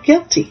were not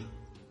guilty.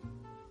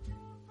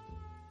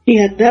 He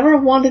had never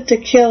wanted to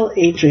kill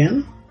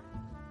Adrian.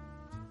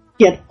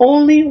 He had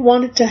only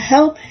wanted to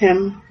help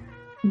him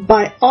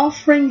by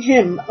offering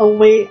him a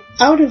way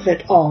out of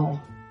it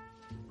all,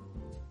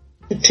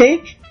 to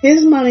take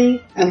his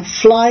money and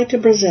fly to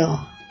Brazil.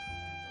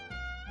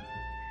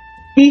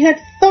 He had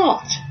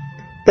thought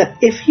that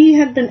if he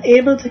had been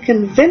able to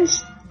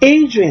convince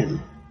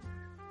Adrian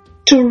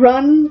to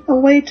run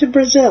away to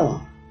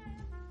Brazil,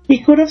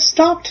 he could have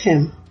stopped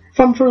him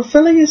from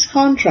fulfilling his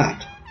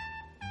contract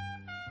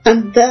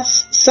and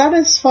thus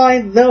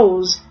satisfied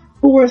those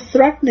who were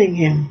threatening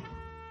him.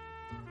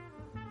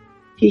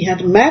 He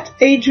had met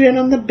Adrian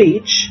on the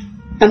beach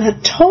and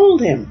had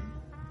told him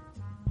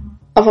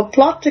of a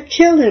plot to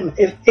kill him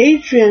if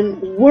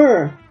Adrian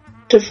were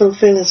to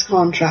fulfill his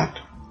contract.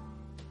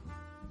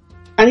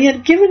 And he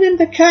had given him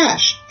the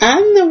cash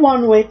and the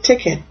one-way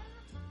ticket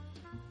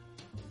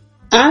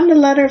and a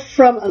letter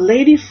from a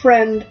lady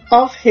friend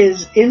of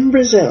his in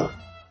Brazil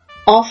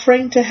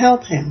offering to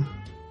help him.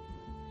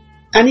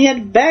 And he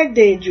had begged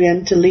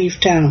Adrian to leave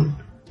town,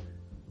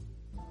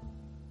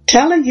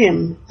 telling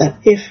him that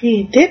if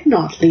he did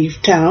not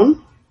leave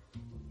town,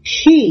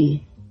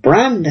 he,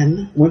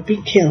 Brandon, would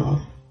be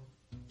killed.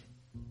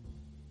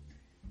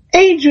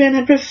 Adrian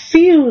had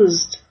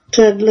refused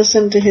to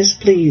listen to his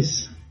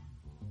pleas.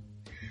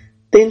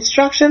 The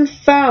instructions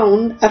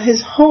found at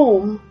his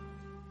home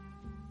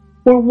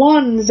were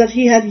ones that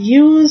he had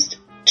used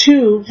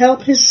to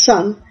help his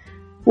son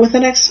with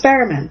an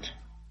experiment.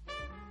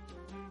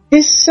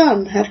 His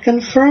son had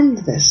confirmed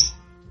this.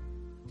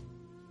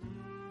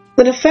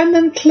 The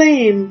defendant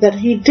claimed that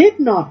he did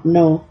not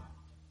know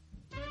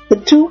the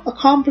 2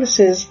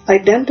 accomplices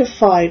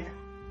identified,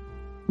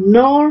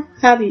 nor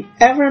had he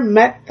ever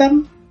met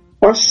them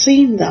or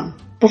seen them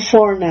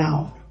before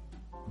now.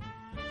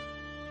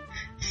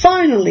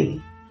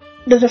 Finally,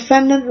 the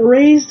defendant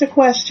raised the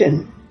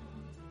question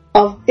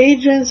of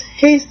Adrian's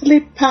hastily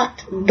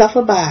packed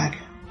duffel bag,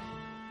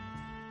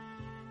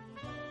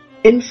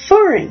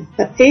 inferring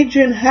that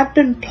Adrian had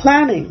been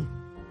planning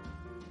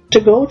to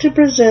go to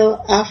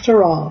Brazil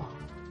after all.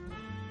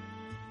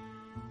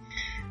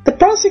 The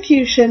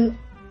prosecution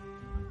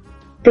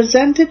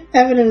presented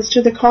evidence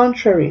to the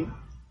contrary,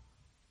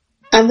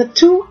 and the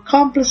two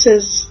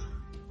accomplices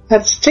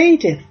had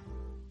stated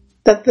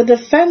that the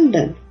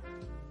defendant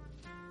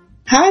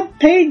had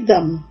paid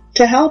them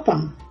to help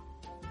him.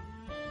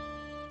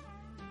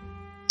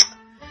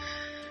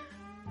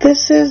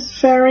 This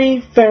is very,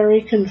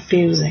 very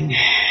confusing.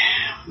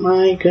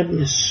 My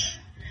goodness.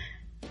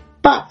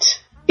 But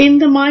in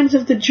the minds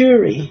of the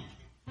jury,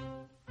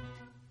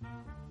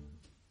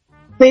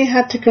 they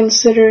had to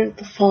consider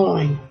the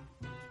following.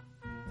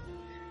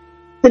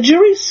 The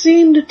jury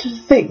seemed to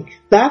think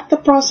that the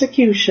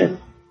prosecution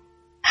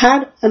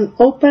had an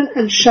open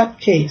and shut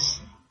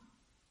case,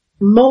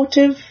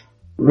 motive,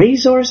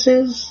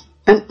 resources,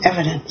 and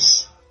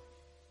evidence,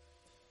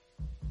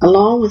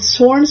 along with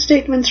sworn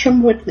statements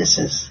from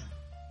witnesses.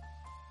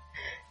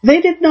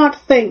 They did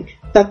not think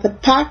that the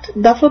packed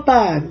duffel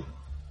bag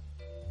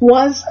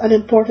was an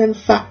important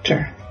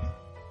factor.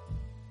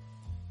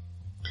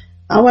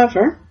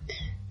 However,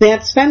 they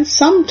had spent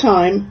some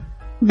time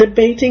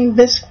debating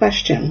this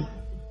question.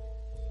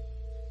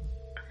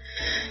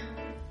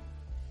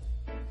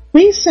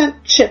 We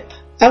sent Chip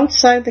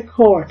outside the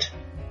court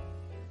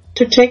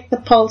to take the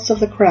pulse of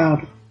the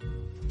crowd,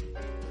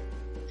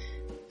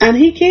 and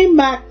he came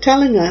back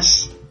telling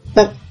us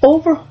that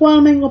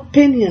overwhelming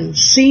opinion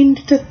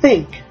seemed to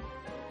think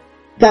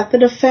that the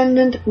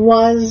defendant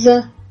was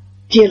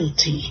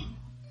guilty.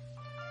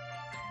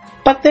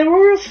 But there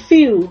were a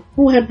few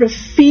who had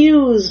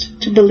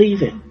refused to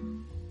believe it.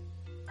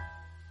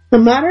 The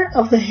matter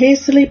of the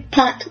hastily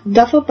packed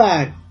duffel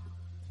bag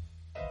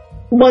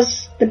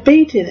was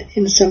debated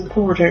in some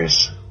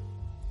quarters,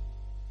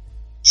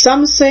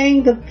 some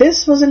saying that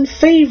this was in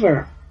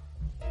favor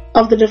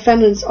of the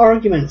defendant's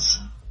arguments,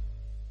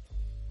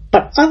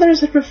 but others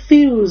had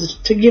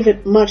refused to give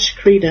it much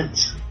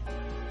credence.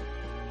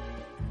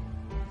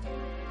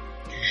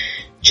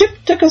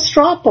 Chip took a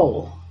straw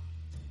poll,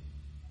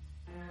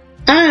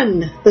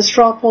 and the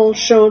straw poll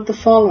showed the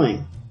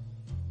following: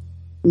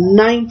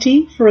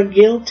 90 for a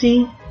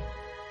guilty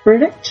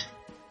verdict,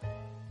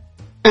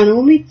 and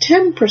only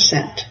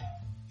 10%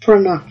 for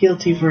a not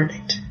guilty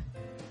verdict.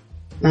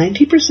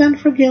 90%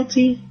 for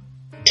guilty,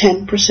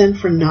 10%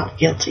 for not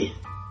guilty.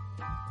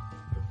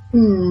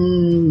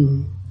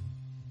 When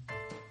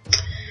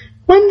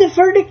the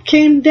verdict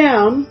came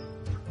down,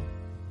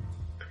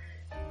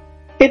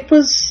 it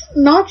was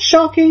not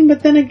shocking,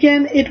 but then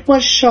again it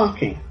was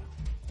shocking.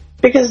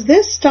 Because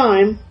this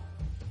time,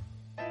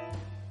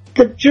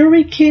 the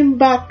jury came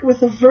back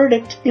with a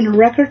verdict in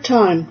record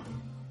time: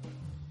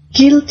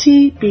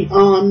 guilty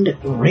beyond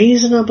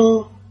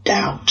reasonable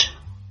doubt.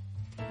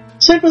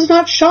 So it was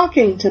not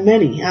shocking to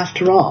many,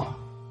 after all.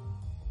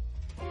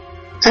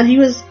 And he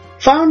was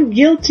found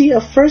guilty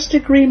of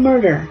first-degree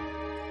murder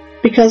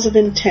because of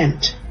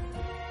intent.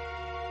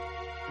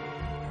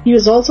 He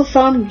was also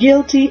found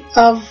guilty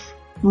of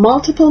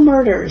multiple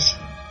murders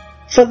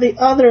for the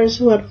others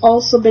who had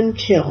also been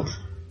killed,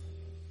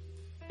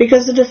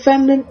 because the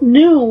defendant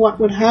knew what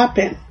would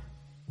happen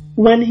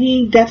when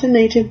he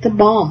detonated the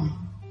bomb.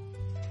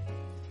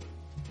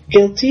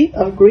 Guilty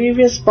of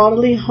grievous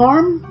bodily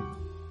harm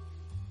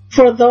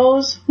for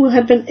those who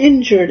had been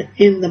injured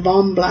in the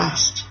bomb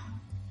blast.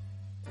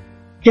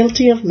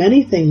 Guilty of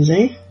many things,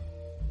 eh?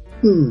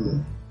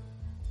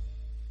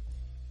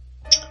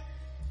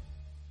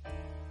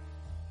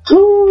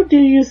 Who do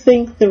you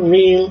think the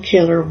real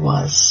killer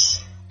was?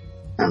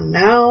 And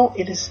now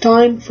it is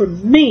time for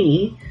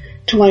me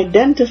to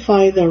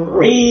identify the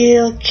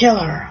real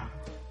killer.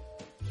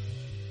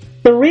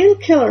 The real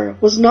killer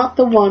was not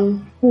the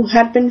one who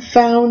had been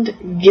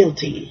found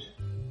guilty.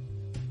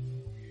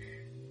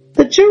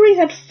 The jury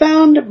had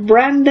found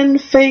Brandon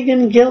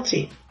Fagan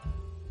guilty,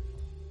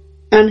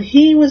 and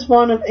he was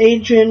one of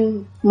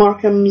Adrian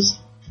Markham's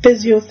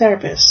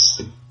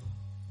physiotherapists.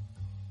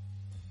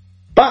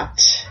 But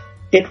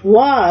it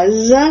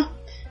was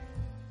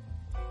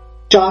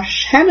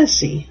Josh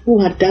Hennessy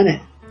who had done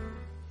it.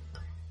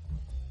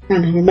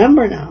 And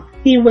remember now,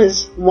 he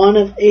was one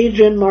of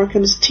Adrian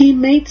Markham's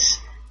teammates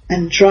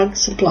and drug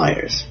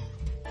suppliers.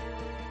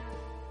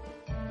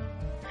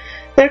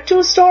 There are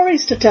two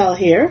stories to tell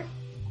here,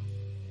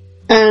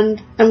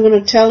 and I'm going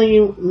to tell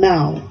you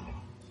now.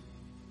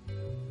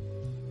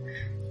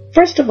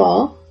 First of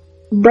all,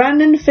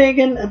 Brandon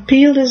Fagan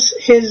appealed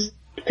his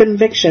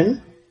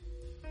conviction,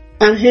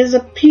 and his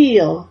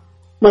appeal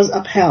was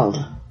upheld.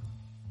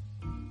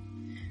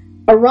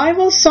 A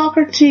rival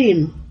soccer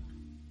team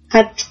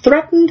had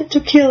threatened to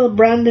kill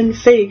Brandon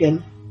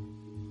Fagan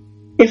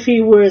if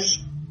he was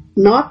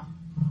not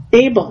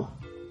able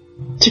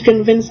to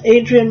convince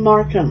Adrian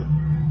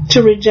Markham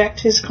to reject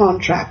his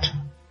contract.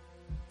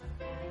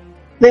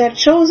 They had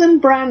chosen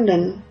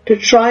Brandon to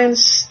try and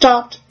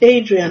stop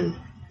Adrian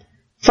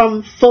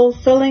from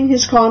fulfilling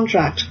his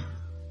contract,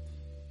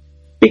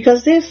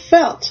 because they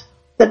felt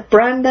that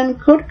Brandon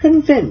could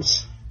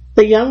convince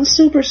the young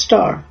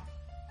superstar.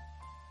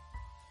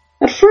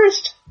 At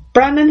first,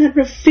 Brandon had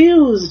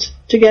refused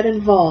to get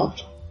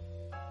involved,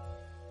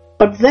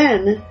 but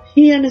then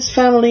he and his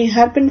family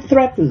had been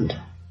threatened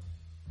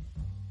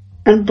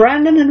and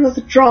Brandon had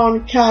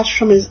withdrawn cash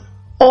from his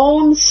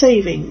own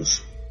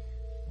savings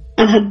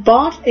and had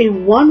bought a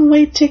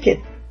one-way ticket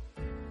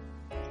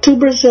to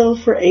Brazil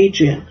for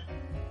Adrian.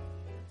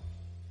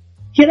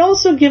 He had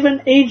also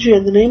given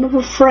Adrian the name of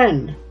a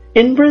friend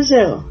in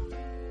Brazil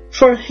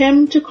for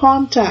him to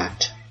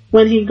contact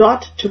when he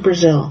got to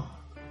Brazil.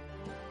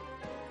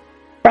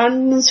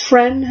 Brandon's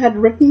friend had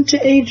written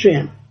to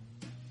Adrian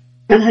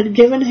and had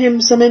given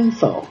him some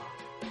info.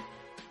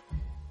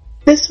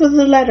 This was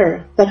the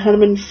letter that had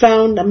been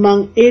found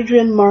among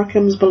Adrian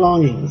Markham's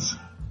belongings.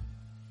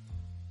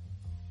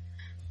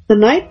 The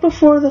night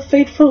before the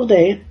fateful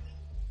day,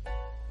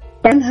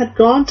 Brandon had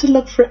gone to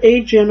look for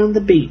Adrian on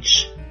the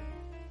beach,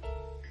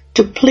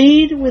 to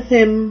plead with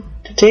him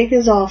to take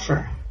his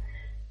offer,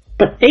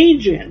 but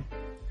Adrian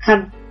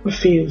had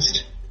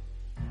refused.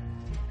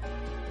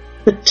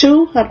 The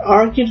two had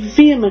argued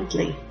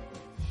vehemently,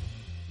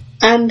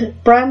 and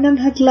Brandon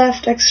had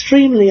left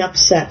extremely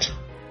upset.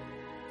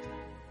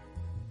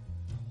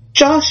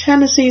 Josh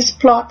Hennessy's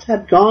plot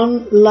had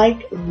gone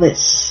like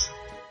this.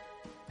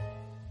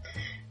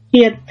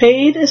 He had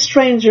paid a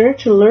stranger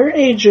to lure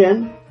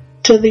Adrian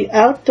to the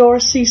outdoor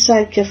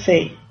seaside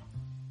cafe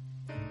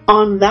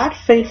on that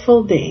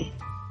fateful day,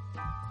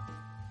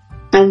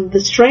 and the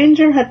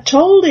stranger had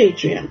told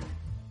Adrian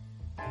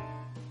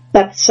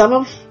that some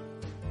of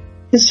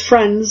his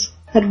friends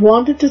had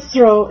wanted to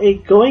throw a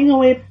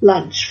going-away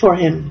lunch for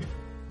him.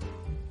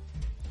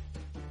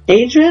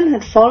 Adrian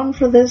had fallen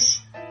for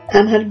this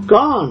and had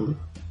gone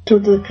to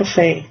the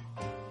cafe.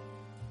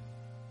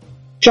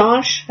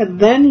 Josh had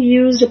then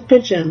used a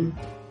pigeon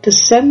to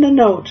send a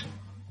note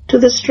to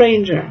the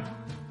stranger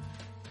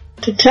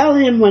to tell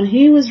him when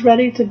he was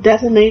ready to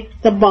detonate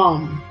the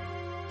bomb.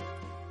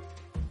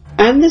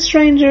 And the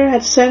stranger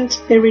had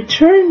sent a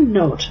return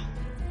note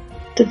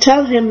to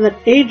tell him that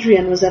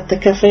Adrian was at the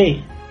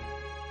cafe.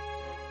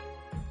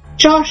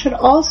 Josh had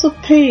also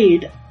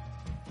paid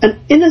an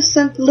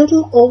innocent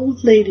little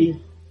old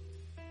lady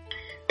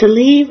to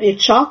leave a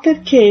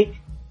chocolate cake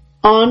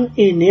on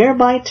a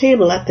nearby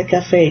table at the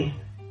cafe,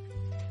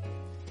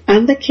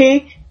 and the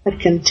cake had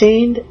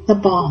contained the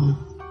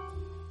bomb.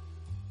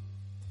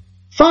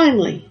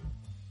 Finally,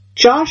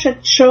 Josh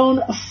had shown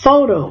a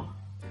photo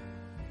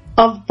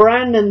of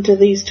Brandon to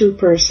these two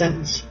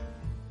persons,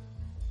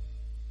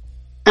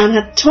 and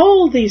had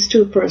told these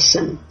two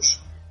persons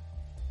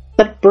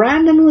that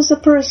Brandon was the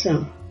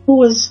person who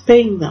was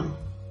paying them,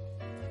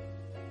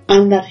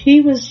 and that he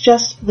was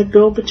just the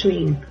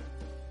go-between.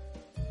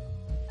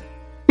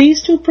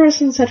 These two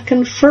persons had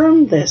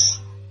confirmed this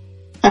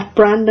at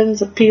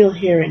Brandon's appeal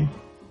hearing.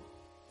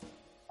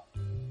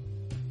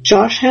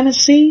 Josh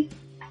Hennessy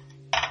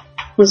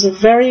was a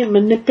very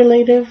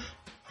manipulative,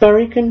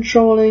 very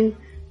controlling,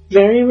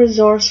 very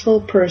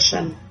resourceful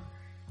person,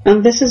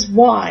 and this is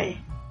why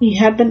he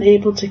had been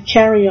able to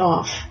carry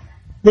off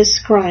this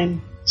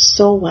crime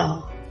so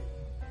well.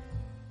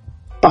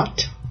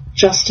 But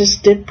justice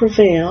did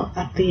prevail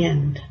at the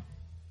end.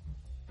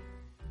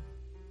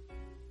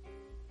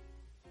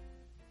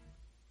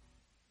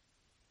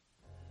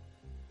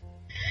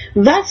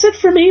 That's it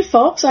for me,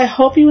 folks. I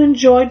hope you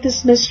enjoyed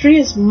this mystery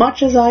as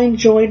much as I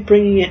enjoyed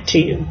bringing it to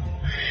you.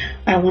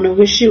 I want to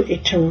wish you a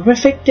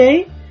terrific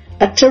day,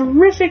 a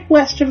terrific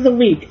rest of the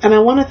week, and I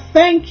want to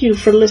thank you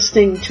for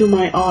listening to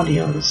my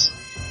audios.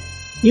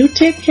 You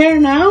take care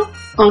now.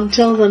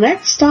 Until the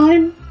next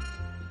time,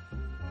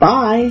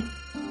 bye.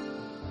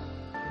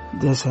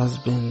 This has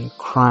been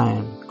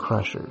Crime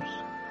Crushers.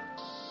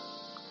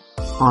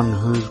 On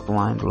Whose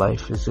Blind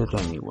Life Is It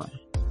Anyway?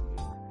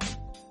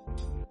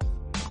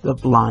 The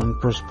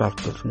Blind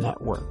Perspective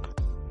Network.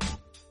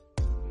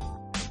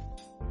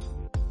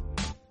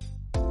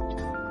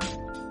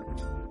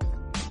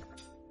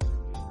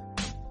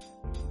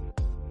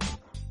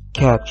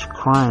 Catch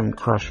Crime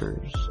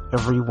Crushers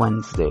every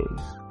Wednesdays.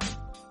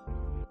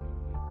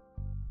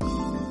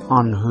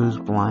 On Whose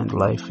Blind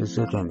Life Is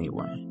It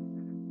Anyway?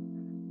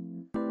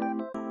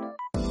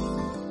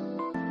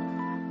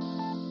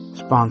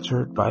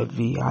 Sponsored by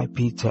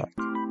VIP Tech.